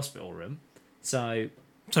bloody hospital room. So,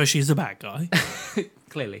 So she's a bad guy.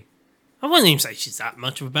 clearly. I wouldn't even say she's that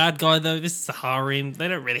much of a bad guy, though. This is a harem. They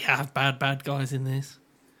don't really have bad guys in this.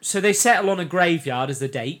 So they settle on a graveyard as the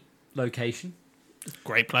date location.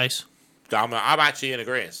 Great place. I'm actually in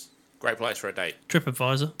agreement. Great place for a date.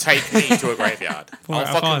 TripAdvisor. Take me to a graveyard. Four I'll out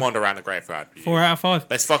of fucking 5. wander around the graveyard. with you. 4 out of 5.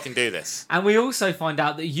 Let's fucking do this. And we also find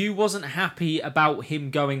out that you wasn't happy about him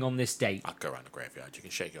going on this date. I'll go around the graveyard. You can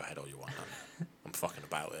shake your head all you want. I'm fucking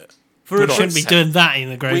about it. For a Good on Shouldn't be sex. doing that in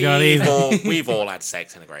the graveyard either. We've all had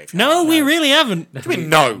sex in a graveyard. No, we really haven't. What do you mean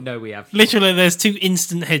no? No, we have. Literally, there's 2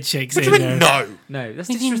 instant head shakes What in do you mean there. no? No, that's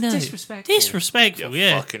What do you know? disrespectful. Disrespectful, You're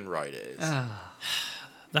yeah. fucking right it is.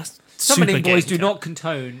 That's Summoning super boys gay. do not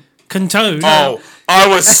condone. Condone. Oh, I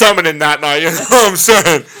was summoning that night. You know what I'm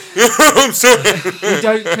saying? You know what I'm saying? We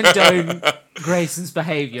don't condone Grayson's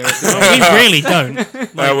behaviour. We really don't.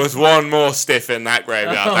 There was one more stiff in that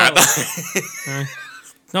graveyard that night.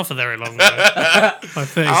 Not for very long, though. Like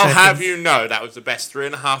 30 I'll seconds. have you know that was the best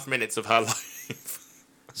 3.5 minutes of her life.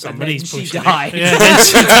 Somebody's And then she pushing it. died. Yeah, then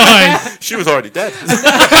she died. She was already dead.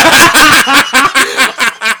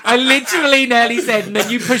 I literally nearly said, and then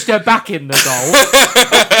you pushed her back in the goal.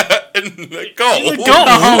 In the goal.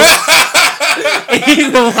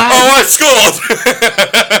 Either way, Oh, I scored.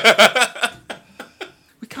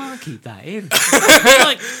 we can't keep that in.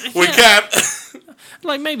 Like, We yeah, can't.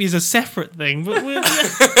 like maybe it's a separate thing, but we're,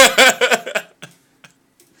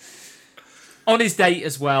 On his date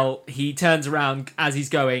as well, he turns around as he's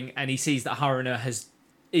going and he sees that Haruna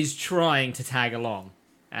is trying to tag along,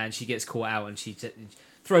 and she gets caught out and she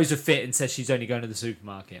throws a fit and says she's only going to the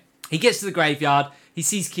supermarket. He gets to the graveyard, he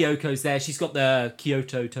sees Kyoko's there, she's got the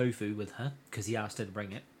Kyoto tofu with her because he asked her to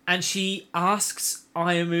bring it, and she asks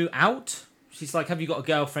Ayamu out. She's like, "Have you got a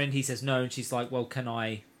girlfriend?" He says no, and she's like, "Well, can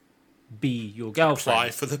I be your girlfriend?" Apply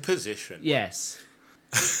for the position. Yes.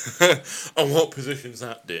 And what position's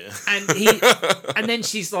that, dear? And then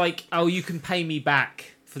she's like, "Oh, you can pay me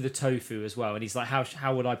back for the tofu as well." And he's like,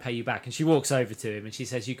 how would I pay you back?" And she walks over to him and she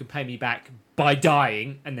says, "You can pay me back by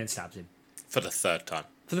dying," and then stabs him For the third time.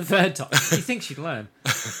 for the third time. You think she'd learn?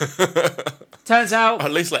 Turns out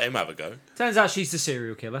At least let him have a go. she's the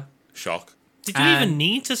serial killer. Shock. did you And- even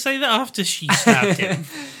need to say that after she stabbed him?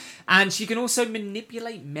 And she can also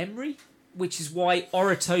manipulate memory, which is why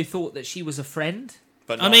Orito thought that she was a friend.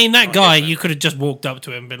 But I mean, that not guy, different. you could have just walked up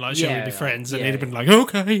to him and been like, shall we Yeah, be friends? And yeah, he'd have been like,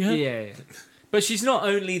 okay, yeah. Yeah. But she's not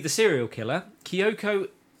only the serial killer. Kyoko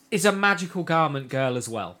is a magical garment girl as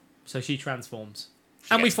well. So she transforms.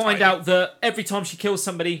 And we gets find tiny. out that every time she kills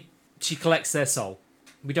somebody, she collects their soul.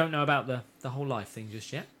 We don't know about the whole life thing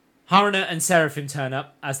just yet. Haruna and Seraphim turn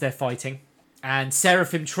up as they're fighting. And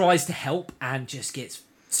Seraphim tries to help and just gets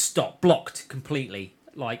blocked completely.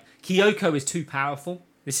 Like, Kyoko is too powerful.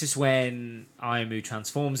 This is when Ayamu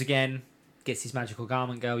transforms again, gets his magical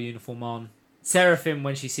garment girl uniform on. Seraphim,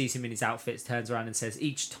 when she sees him in his outfits, turns around and says,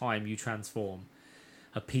 each time you transform,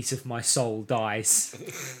 a piece of my soul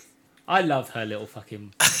dies. I love her little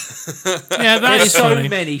fucking... Yeah, that There's is so funny.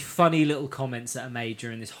 many funny little comments that are made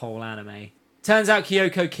during this whole anime. Turns out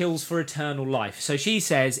Kyoko kills for eternal life. So she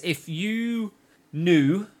says, if you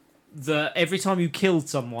knew that every time you killed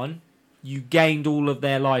someone, you gained all of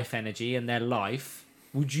their life energy and their life,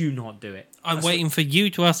 would you not do it? I'm waiting for you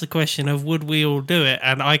to ask the question of would we all do it,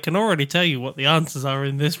 and I can already tell you what the answers are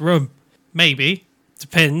in this room. Maybe.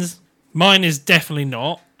 Depends. Mine is definitely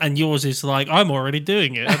not, and yours is like, I'm already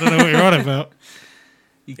doing it. I don't know what you're on about.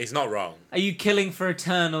 He's not wrong. Are you killing for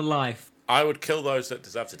eternal life? I would kill those that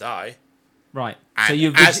deserve to die. Right. And So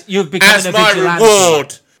you've become as a my vigilante.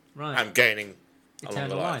 reward, Right. I'm gaining a Eternal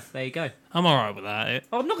longer life. life. There you go. I'm alright with that.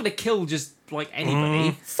 Oh, I'm not going to kill just like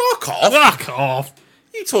anybody. Fuck off! Fuck off.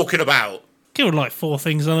 What are you talking about? Killed like 4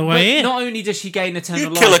 things on the But way in. not only does she gain eternal You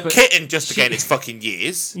life, kill a but kitten just to she- gain its fucking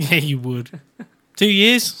years. Yeah, you would. 2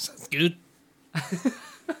 years? Sounds good.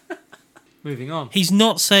 moving on. He's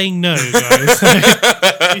not saying no, guys.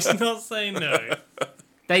 He's not saying no.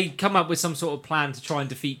 They come up with some sort of plan to try and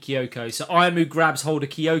defeat Kyoko. So Ayamu grabs hold of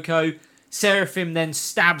Kyoko. Seraphim then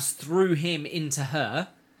stabs through him into her.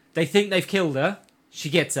 They think they've killed her. She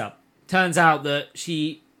gets up. Turns out that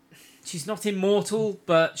she's not immortal,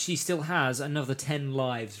 but she still has another 10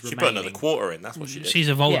 lives She remaining. put another quarter in, that's what she did. She's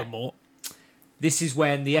a Voldemort. This is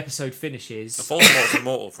when the episode finishes. Voldemort's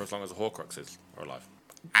immortal for as long as the Horcruxes are alive.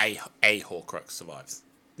 A Horcrux survives.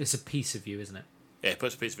 It's a piece of you, isn't it? Yeah, it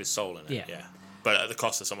puts a piece of his soul in it. Yeah. Yeah. But at the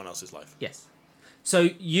cost of someone else's life. Yes. So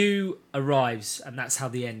you arrives, and that's how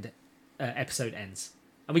the episode ends.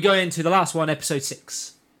 And we go into the last one, episode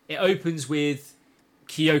 6. It opens with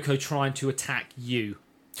Kyoko trying to attack you.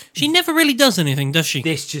 She never really does anything, does she?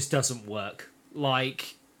 This just doesn't work.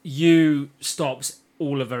 Like, you stops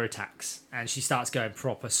all of her attacks, and she starts going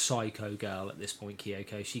proper psycho girl at this point,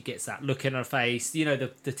 Kyoko. She gets that look in her face, you know,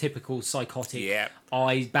 the typical psychotic Yeah.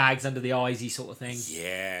 eyes, bags under the eyesy sort of thing.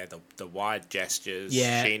 Yeah, the wide gestures.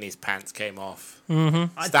 Yeah. Sheeny's pants came off. I-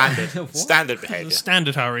 Standard. What? Standard The behaviour.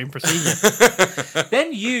 standard Harry procedure.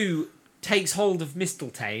 Then you takes hold of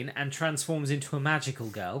Mistletoe and transforms into a magical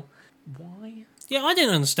girl. Why? Yeah, I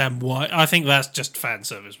didn't understand why. I think that's just fan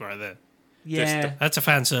service right there. Yeah. That's a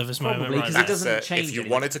fan service moment Probably, right 'cause there. it doesn't change If you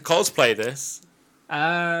anything. wanted to cosplay this,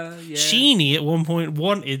 Yeah. Sheeny at one point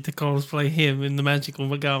wanted to cosplay him in the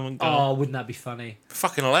magical garment girl. Oh, wouldn't that be funny?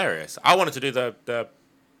 fucking hilarious. I wanted to do the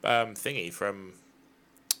thingy from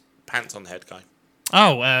Pants on the Head guy.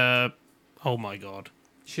 Oh my god.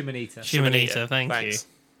 Shimonita. Shimonita, thank Thanks.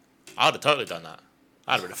 I'd have totally done that.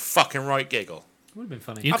 I'd have been a fucking right giggle. Would have been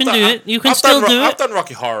funny. You I've can done- do it. You can I've still done, do I've it. done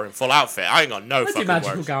Rocky Horror in full outfit. I ain't got no I'd do fucking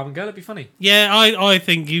magical words. garment girl. It'd be funny. Yeah, I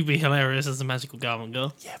think you'd be hilarious as the magical garment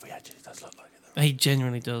girl. Yeah, but he actually does look like it though. He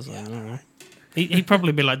genuinely does. He'd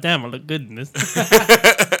probably be like, damn, I look good in this.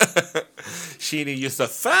 Sheeny used to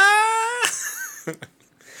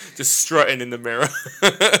just strutting in the mirror.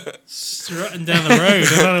 Strutting down the road.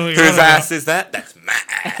 I don't know what you're Whose on about. ass is that? That's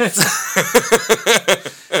Matt.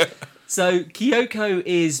 So Kyoko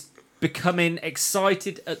is becoming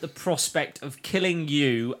excited at the prospect of killing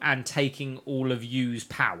you and taking all of you's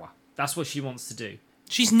power. That's what she wants to do.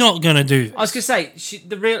 She's not going to do this. I was gonna say,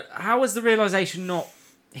 how has the realization not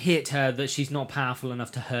hit her that she's not powerful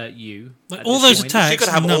enough to hurt you? Like, at all this those point? attacks- She could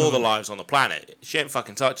have None all of the them. lives on the planet. She ain't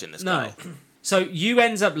fucking touching this No. girl. So you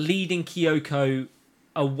ends up leading Kyoko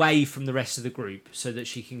away from the rest of the group so that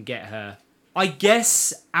she can get her, I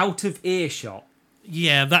guess, out of earshot.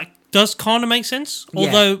 Yeah, that does kind of make sense. Yeah.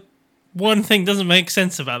 Although, one thing doesn't make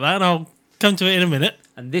sense about that, and I'll come to it in a minute.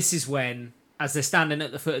 And this is when, as they're standing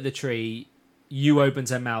at the foot of the tree, Yu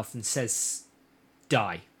opens her mouth and says,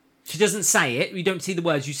 "Die." She doesn't say it. You don't see the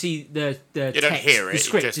words. You see the text. don't hear it, The it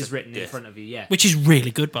script just- is written in yeah. front of you, yeah. Which is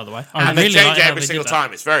really good, by the way. I And they really change like it how every they single did that.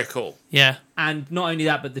 time. It's very cool. Yeah. And not only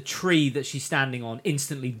that, but the tree that she's standing on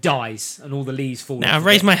instantly dies and all the leaves fall Now, I off of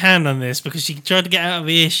raised it. my hand on this because she tried to get out of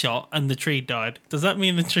earshot and the tree died. Does that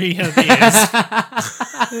mean the tree has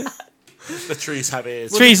ears? The trees have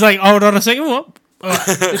ears. Tree's like, hold on a second, what?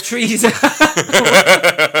 The trees.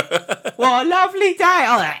 What a lovely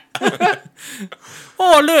day!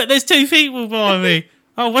 Oh, look, there's 2 people behind me.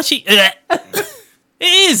 Oh, what's she? It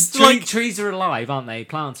is like, Trees are alive, aren't they?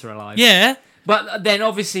 Plants are alive. yeah, But then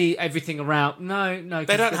obviously everything around. No.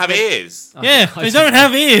 They don't have ears. yeah. They don't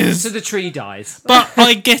have ears. So the tree dies. But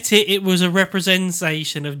I get it. It was a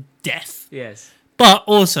representation of death. Yes. But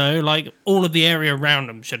also, like, all of the area around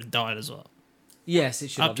them should have died as well. Yes, it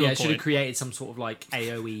should Up have. to a Yeah, it should have point. created some sort of like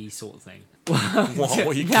AOE sort of thing. What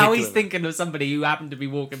were you Now he's giggling? thinking of somebody who happened to be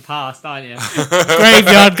walking past, aren't you?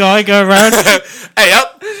 Graveyard guy, go around. Hey,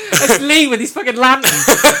 up! It's Lee with his fucking lantern.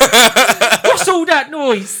 What's all that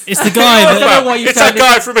noise? It's the guy I don't that. know why you It's that turned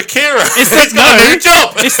guy from Akira. It's the- He's got a no. new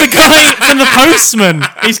job. It's the guy from the postman.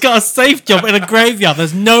 He's got a safe job in a graveyard.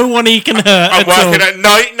 There's no one he can hurt I'm at all. working at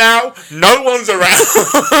night now. No one's around.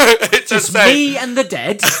 It's just It's saying. me and the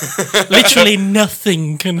dead. Literally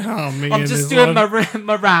nothing can harm me. I'm in just this doing one.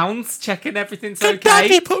 my rounds, checking everything's Did okay.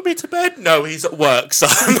 Daddy put me to bed? No, he's at work, son.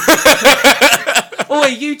 Oi,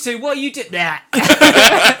 you two, what are you doing? Nah.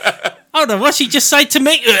 Hold on, what's he just say to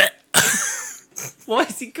me? Why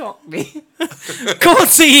has he got me? Of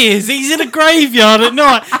course he is. He's in a graveyard at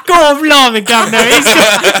night. Go on, blimey, governor. He's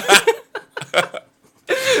got...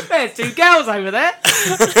 There's 2 girls over there.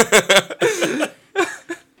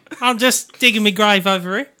 I'm just digging my grave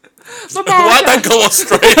over here. Why don't go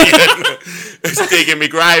Australian? He's digging me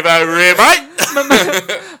grave over here, mate.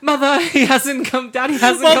 Mother, he hasn't come. Daddy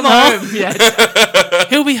hasn't Mama. come home yet.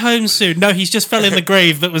 He'll be home soon. No, he's just fell in the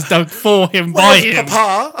grave that was dug for him by him.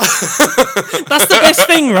 Papa? That's the best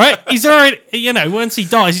thing, right? He's already, you know, once he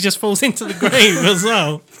dies, he just falls into the grave as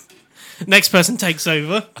well. Next person takes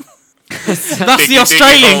over. That's the Diggy,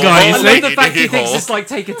 Australian diggy, guy, hole. you I see? love the fact he Diggy thinks hole. it's like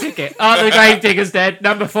take a ticket. Oh, the grave digger's dead.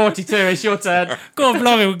 Number 42, it's your turn. Go on,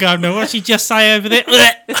 blimey, we'll go now. What's he just say over there?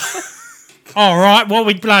 All right, what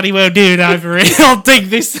we bloody well doing over here? I'll dig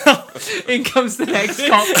this up. In comes the next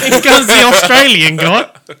cop. Here comes the Australian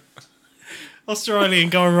guy. Australian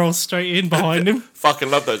guy rolls straight in behind him.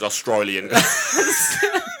 Fucking love those Australian guys.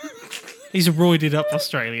 He's a roided up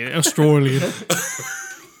Australian.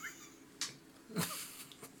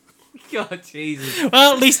 God, Jesus.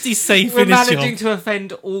 Well, at least he's safe We're in his managing job. to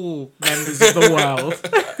offend all members of the world.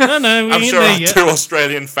 No, we I'm ain't sure there our yet. 2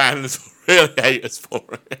 Australian fans will really hate us for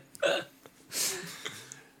it.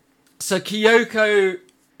 So Kyoko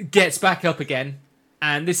gets back up again,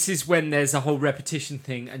 and this is when there's a whole repetition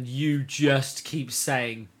thing, and you just keep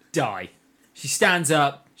saying, die. She stands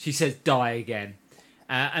up, she says, die again.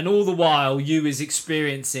 And all the while, you is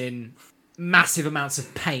experiencing massive amounts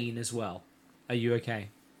of pain as well. Are you okay?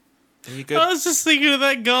 Are you good? I was just thinking of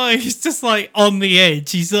that guy. He's just like on the edge.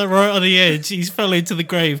 He's right on the edge. He's fell into the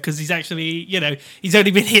grave because he's actually, you know, he's only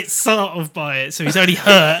been hit sort of by it, so he's only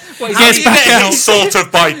hurt. Well, Gets he's- back out. Sort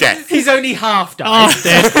of by death. He's only half died. Half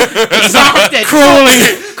dead. He's half dead.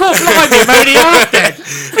 Crawling. God blimey, I'm only half dead.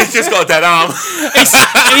 He's just got a dead arm.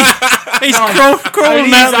 He's crawling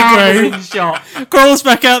Only out his arm was the grave. in shot. Crawls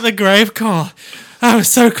back out the grave. God, that was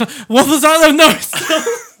so close. What was that? Oh, no.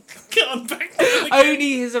 Get on back there.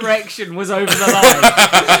 Only his erection was over the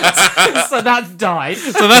line. So that's died.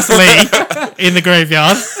 So that's Lee in the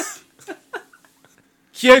graveyard.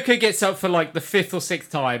 Kyoko gets up for like the 5th or 6th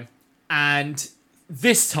time, and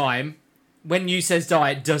this time, when you says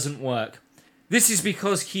die, it doesn't work. This is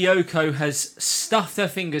because Kyoko has stuffed her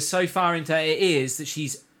fingers so far into her ears that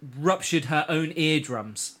she's ruptured her own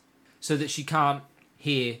eardrums so that she can't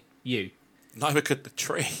hear you. Neither could the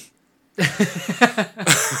tree.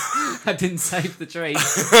 I didn't save the tree.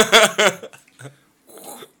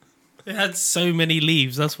 It had so many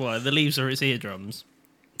leaves, that's why. The leaves are its eardrums.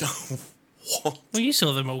 What? Well, you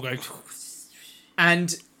saw them all go...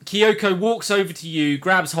 And Kyoko walks over to you,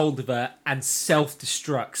 grabs hold of her, and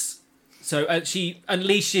self-destructs. So she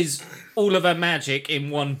unleashes all of her magic in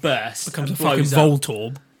one burst. Becomes a and fucking blows up.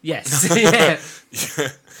 Voltorb. Yes. Yeah.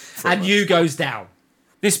 And you goes down.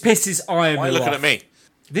 This pisses Iron Why are you looking off. at me?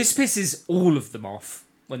 This pisses all of them off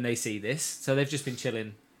when they see this. So they've just been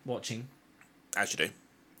chilling, watching. As you do.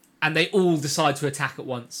 And they all decide to attack at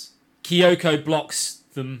once. Kyoko blocks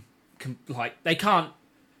them. Like, they can't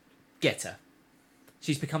get her.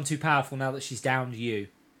 She's become too powerful now that she's downed you.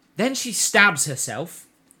 Then she stabs herself.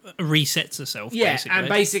 Resets herself, Yeah, basically. and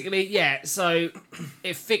basically, yeah, so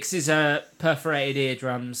it fixes her perforated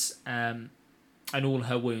eardrums and all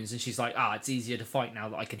her wounds, and she's like, it's easier to fight now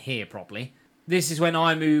that I can hear properly. This is when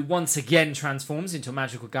Aimu once again transforms into a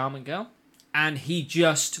magical garment girl, and he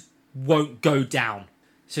just won't go down.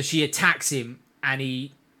 So she attacks him, and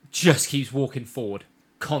he just keeps walking forward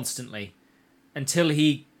constantly until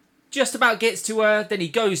he just about gets to her. Then he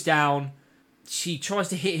goes down. She tries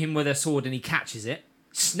to hit him with her sword and he catches it.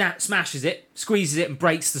 Smashes it, squeezes it and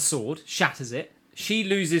breaks the sword, shatters it. She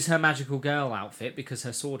loses her magical girl outfit because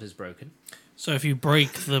her sword has broken. So if you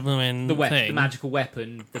break the The magical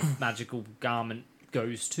weapon, the magical garment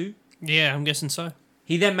goes to. Yeah, I'm guessing so.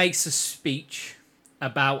 He then makes a speech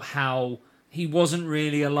about how he wasn't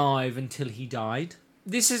really alive until he died.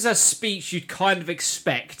 This is a speech you'd kind of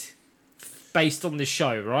expect based on the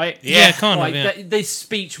show, right? Yeah, kind like, of, yeah. This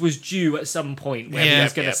speech was due at some point where he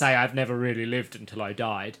was going to say, I've never really lived until I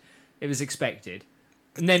died. It was expected.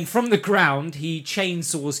 And then from the ground, he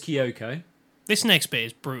chainsaws Kyoko. This next bit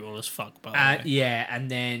is brutal as fuck, by the way. Yeah,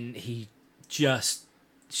 and then he just...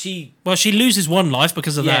 Well, she loses one life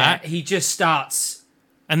because of that. He just starts...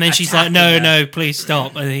 And then she's like, no, please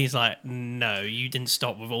stop. And he's like, no, you didn't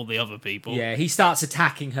stop with all the other people. Yeah, he starts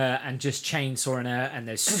attacking her and just chainsawing her, and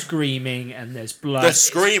there's screaming and there's blood. The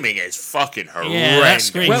screaming is fucking horrendous. Yeah, that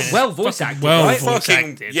screaming well voice acted, well right? voice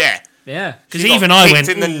Fucking, acted. yeah. Yeah. Because She got even I went,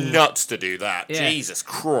 kicked in the "Ooh." nuts to do that. Yeah. Jesus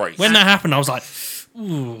Christ. When that happened, I was like,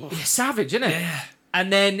 ooh. Yeah, savage, isn't it? Yeah.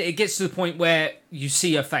 And then it gets to the point where you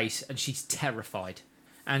see her face and she's terrified.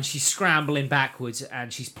 And she's scrambling backwards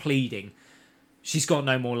and she's pleading. She's got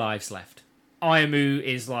no more lives left. Ayamu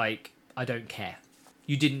is like, I don't care.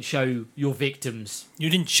 You didn't show your victims You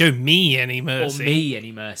didn't show me any mercy. or me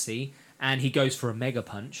any mercy. And he goes for a mega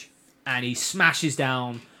punch. And he smashes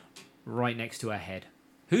down right next to her head.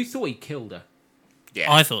 Who thought he killed her?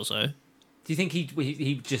 Yeah. I thought so. Do you think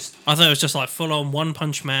he just I thought it was just like full on One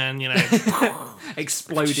Punch Man, you know.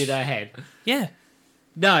 exploded her head? Yeah.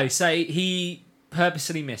 No, so he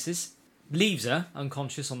purposely misses, leaves her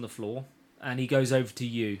unconscious on the floor, and he goes over to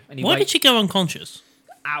you. And he Why did waits she go unconscious?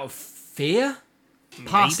 out of fear,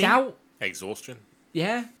 passed Maybe. out. Exhaustion.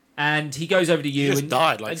 Yeah, and he goes over to You you. just and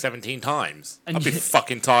died like 17 times. and I'd be you-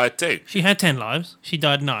 fucking tired too. She had 10 lives. She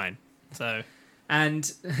died 9. So, and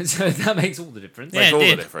so that makes all the difference. Yeah, Makes it all the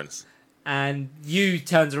did. difference. And you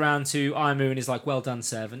turns around to Ayamu and is like, "Well done,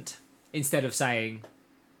 servant," instead of saying,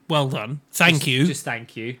 well done. Thank you. Just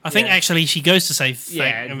thank you." I think Yeah. actually she goes to say thank Yeah,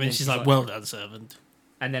 and and then then she's she's like, like- well done, servant.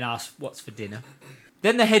 And then asks, "What's for dinner?"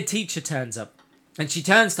 Then the head teacher turns up, and she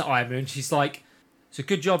turns to Ayamu and she's like, "It's a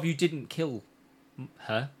good job you didn't kill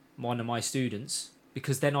her, one of my students,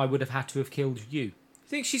 because then I would have had to have killed you." You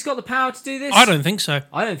think she's got the power to do this? I don't think so.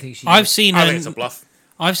 I don't think she. I've does. seen I her. think it's a bluff.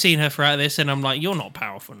 I've seen her throughout this, and I'm like, you're not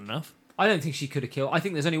powerful enough. I don't think she could have killed. I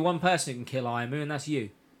think there's only one person who can kill Ayamu, and that's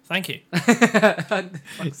you. Thank you. Fuck's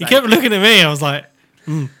You sake. kept looking at me. I was like,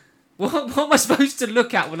 What am I supposed to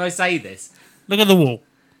look at when I say this? look at the wall.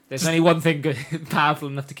 There's only one thing good, powerful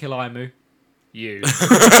enough to kill Ayamu. You.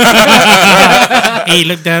 He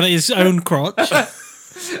looked down at his own crotch.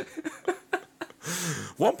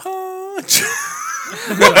 One punch.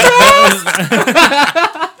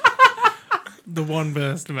 The one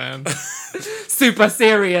burst man. super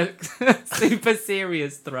serious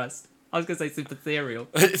thrust. I was gonna say super serial.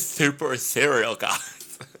 Super cereal,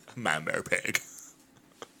 guys. Mambo pig.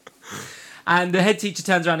 And the head teacher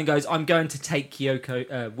turns around and goes, "I'm going to take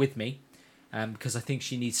Kyoko with me, because I think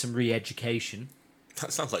she needs some re-education."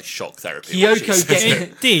 That sounds like shock therapy. when she Kyoko says it.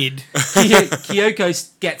 It did. Kyoko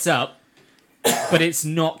gets up, but it's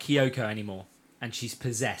not Kyoko anymore, and she's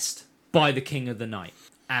possessed by the King of the Night.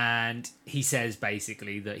 And he says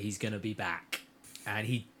basically that he's going to be back, and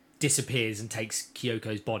he disappears and takes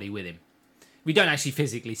Kyoko's body with him. We don't actually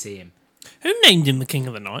physically see him. Who named him the King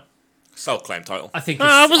of the Night? Self-claimed title. I think.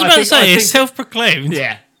 I was about to say, it's self-proclaimed.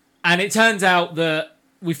 Yeah, and it turns out that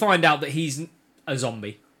we find out that he's a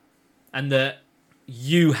zombie, and that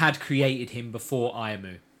you had created him before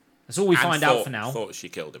Ayamu. That's all we And find out for now. Thought she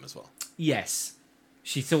killed him as well. Yes,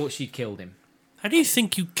 she thought she'd killed him. How do you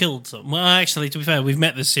think you killed someone? Well, actually, to be fair, we've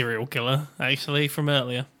met the serial killer, actually, from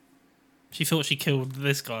earlier. She thought she killed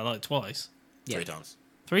this guy, like, twice. Yeah. 3 times.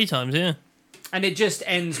 3 times, yeah. And it just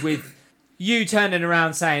ends with you turning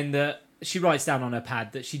around saying that she writes down on her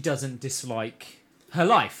pad that she doesn't dislike her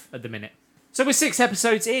life at the minute. So we're 6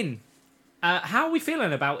 episodes in. How are we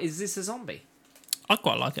feeling about Is This a Zombie? I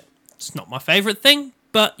quite like it. It's not my favourite thing,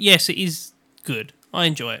 but yes, it is good. I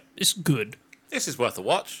enjoy it. It's good. This is worth a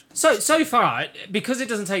watch. So far, because it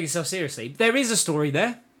doesn't take itself seriously, there is a story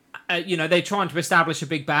there. They're trying to establish a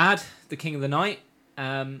big bad, the King of the Night.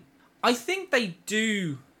 I think they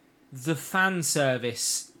do the fan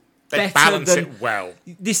service They better balance than it well.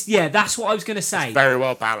 this. Yeah, that's what I was going to say. Very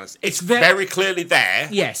well balanced. It's ve- very clearly there.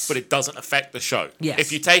 Yes. But it doesn't affect the show. Yes.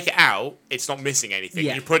 If you take it out, it's not missing anything.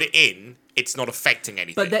 Yeah. You put it in, it's not affecting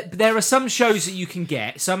anything. But there are some shows that you can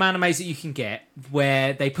get, some animes that you can get,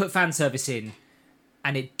 where they put fan service in,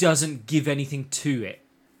 and it doesn't give anything to it.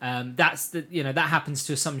 That's that happens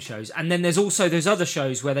to some shows, and then there's also those other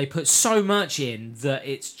shows where they put so much in that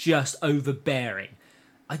it's just overbearing.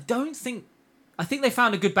 I think they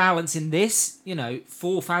found a good balance in this,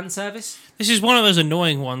 for fan service. This is one of those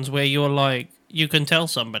annoying ones where you're like, you can tell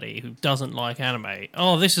somebody who doesn't like anime,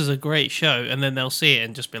 oh, this is a great show, and then they'll see it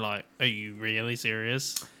and just be like, are you really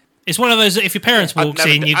serious? It's one of those that if your parents walks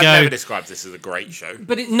in, you I've go... never described this as a great show.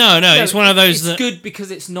 But No, it's one of those it's good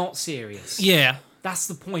because it's not serious. Yeah. That's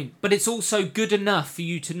the point. But it's also good enough for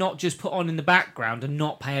you to not just put on in the background and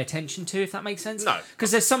not pay attention to, if that makes sense. No.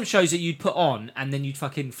 Because there's some shows that you'd put on and then you'd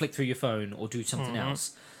fucking flick through your phone or do something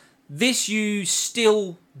else. This you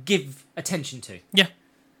still give attention to. Yeah.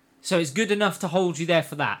 So it's good enough to hold you there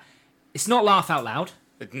for that. It's not laugh out loud.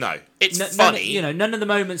 No. It's funny. funny. None of the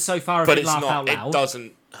moments so far have but been it's laugh not. out loud. It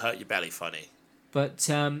doesn't hurt your belly funny. But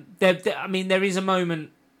there is a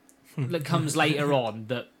moment that comes later on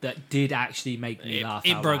that did actually make me laugh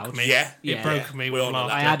out broke loud. me. Yeah. It broke me with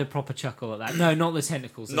laughter. I had a proper chuckle at that. No, not the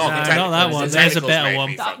tentacles. Not No, the tentacles. not that one. The There's a tentacles better made one.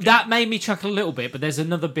 me fucking- That made me chuckle a little bit, but there's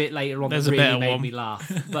another bit later on There's that a really better made one. me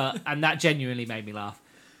laugh. And that genuinely made me laugh.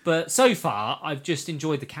 But so far, I've just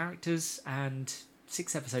enjoyed the characters, and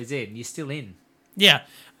 6 episodes in, you're still in. Yeah.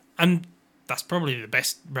 And that's probably the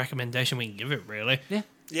best recommendation we can give it, really. Yeah.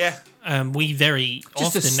 Yeah. We very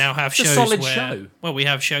Just often now have just a shows solid where... show. Well, we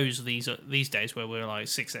have shows these days where we're like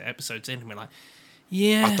 6 episodes in and we're like,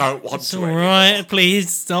 yeah, I don't want it's to all anymore. right, please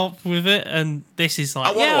stop with it. And this is like, I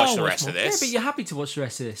want to yeah, watch I'll the rest of more. Yeah, this. but you're happy to watch the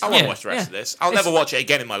rest of this. I want to Yeah, watch the rest yeah. of this. I'll It's- never watch it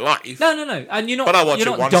again in my life. No. And you're not, But I watch you're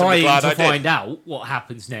it not once and be dying glad to I did. find out what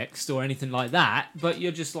happens next or anything like that, but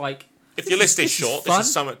you're just like... If your list is this short, fun. this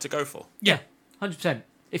is something to go for. Yeah, 100%.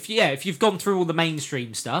 If you've gone through all the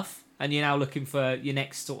mainstream stuff and you're now looking for your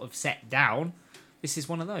next sort of set down, this is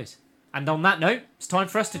one of those. And on that note, it's time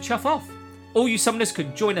for us to chuff off. All you summoners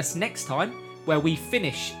could join us next time, where we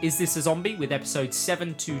finish Is This a Zombie with episodes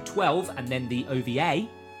 7 to 12 and then the OVA.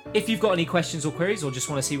 If you've got any questions or queries or just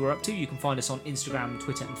want to see what we're up to, you can find us on Instagram,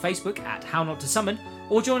 Twitter and Facebook at How Not to Summon,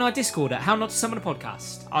 or join our Discord at How Not to Summon a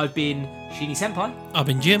Podcast. I've been Sheeny Senpai. I've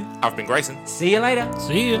been Jim. I've been Grayson. See you later.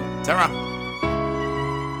 See ya. Ta-ra.